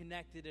you aren't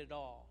connected at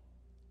all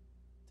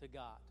to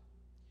God.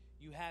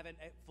 You haven't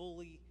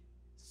fully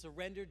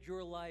surrendered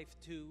your life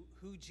to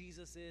who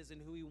Jesus is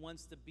and who he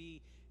wants to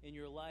be in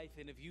your life.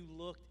 And if you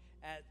looked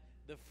at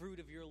the fruit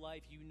of your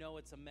life, you know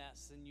it's a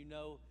mess and you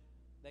know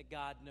that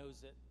God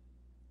knows it.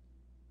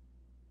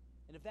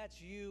 And if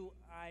that's you,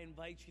 I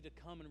invite you to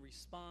come and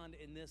respond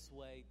in this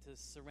way, to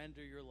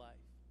surrender your life.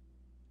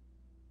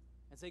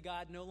 And say,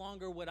 God, no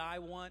longer what I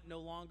want, no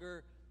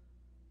longer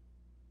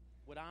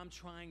what I'm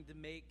trying to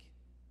make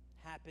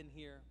happen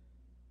here.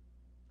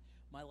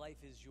 My life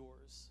is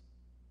yours.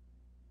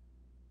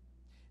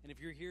 And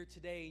if you're here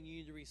today and you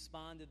need to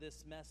respond to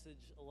this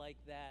message like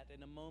that,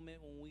 in a moment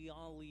when we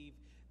all leave,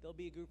 there'll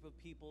be a group of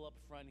people up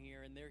front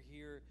here, and they're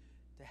here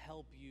to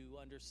help you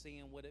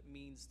understand what it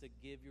means to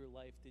give your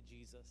life to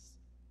Jesus.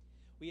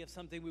 We have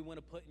something we want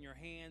to put in your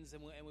hands,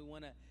 and we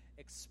want to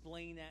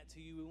explain that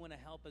to you. We want to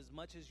help as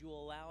much as you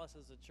allow us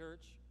as a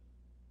church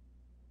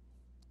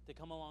to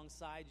come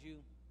alongside you,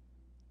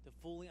 to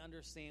fully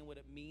understand what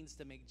it means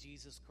to make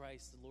Jesus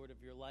Christ the Lord of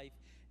your life.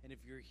 And if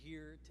you're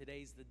here,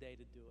 today's the day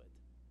to do it.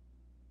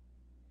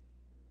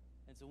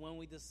 And so when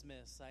we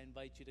dismiss, I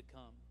invite you to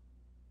come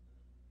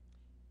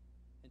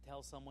and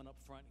tell someone up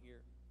front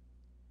here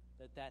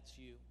that that's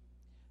you.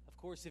 Of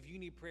course, if you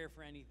need prayer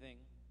for anything,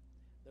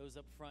 those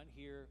up front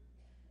here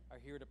are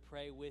here to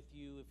pray with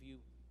you. If you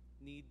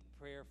need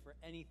prayer for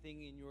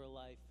anything in your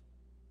life,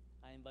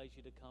 I invite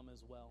you to come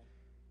as well.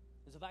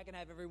 And so if I can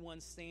have everyone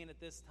stand at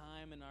this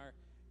time, and our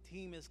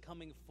team is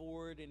coming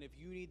forward, and if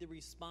you need to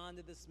respond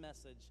to this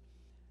message,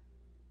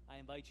 I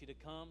invite you to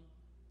come.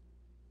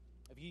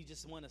 If you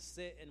just want to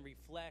sit and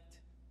reflect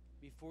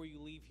before you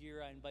leave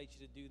here, I invite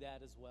you to do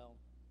that as well.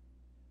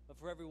 But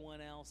for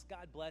everyone else,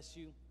 God bless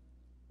you.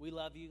 We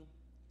love you.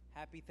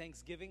 Happy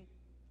Thanksgiving.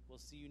 We'll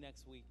see you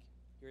next week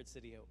here at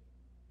City Hope.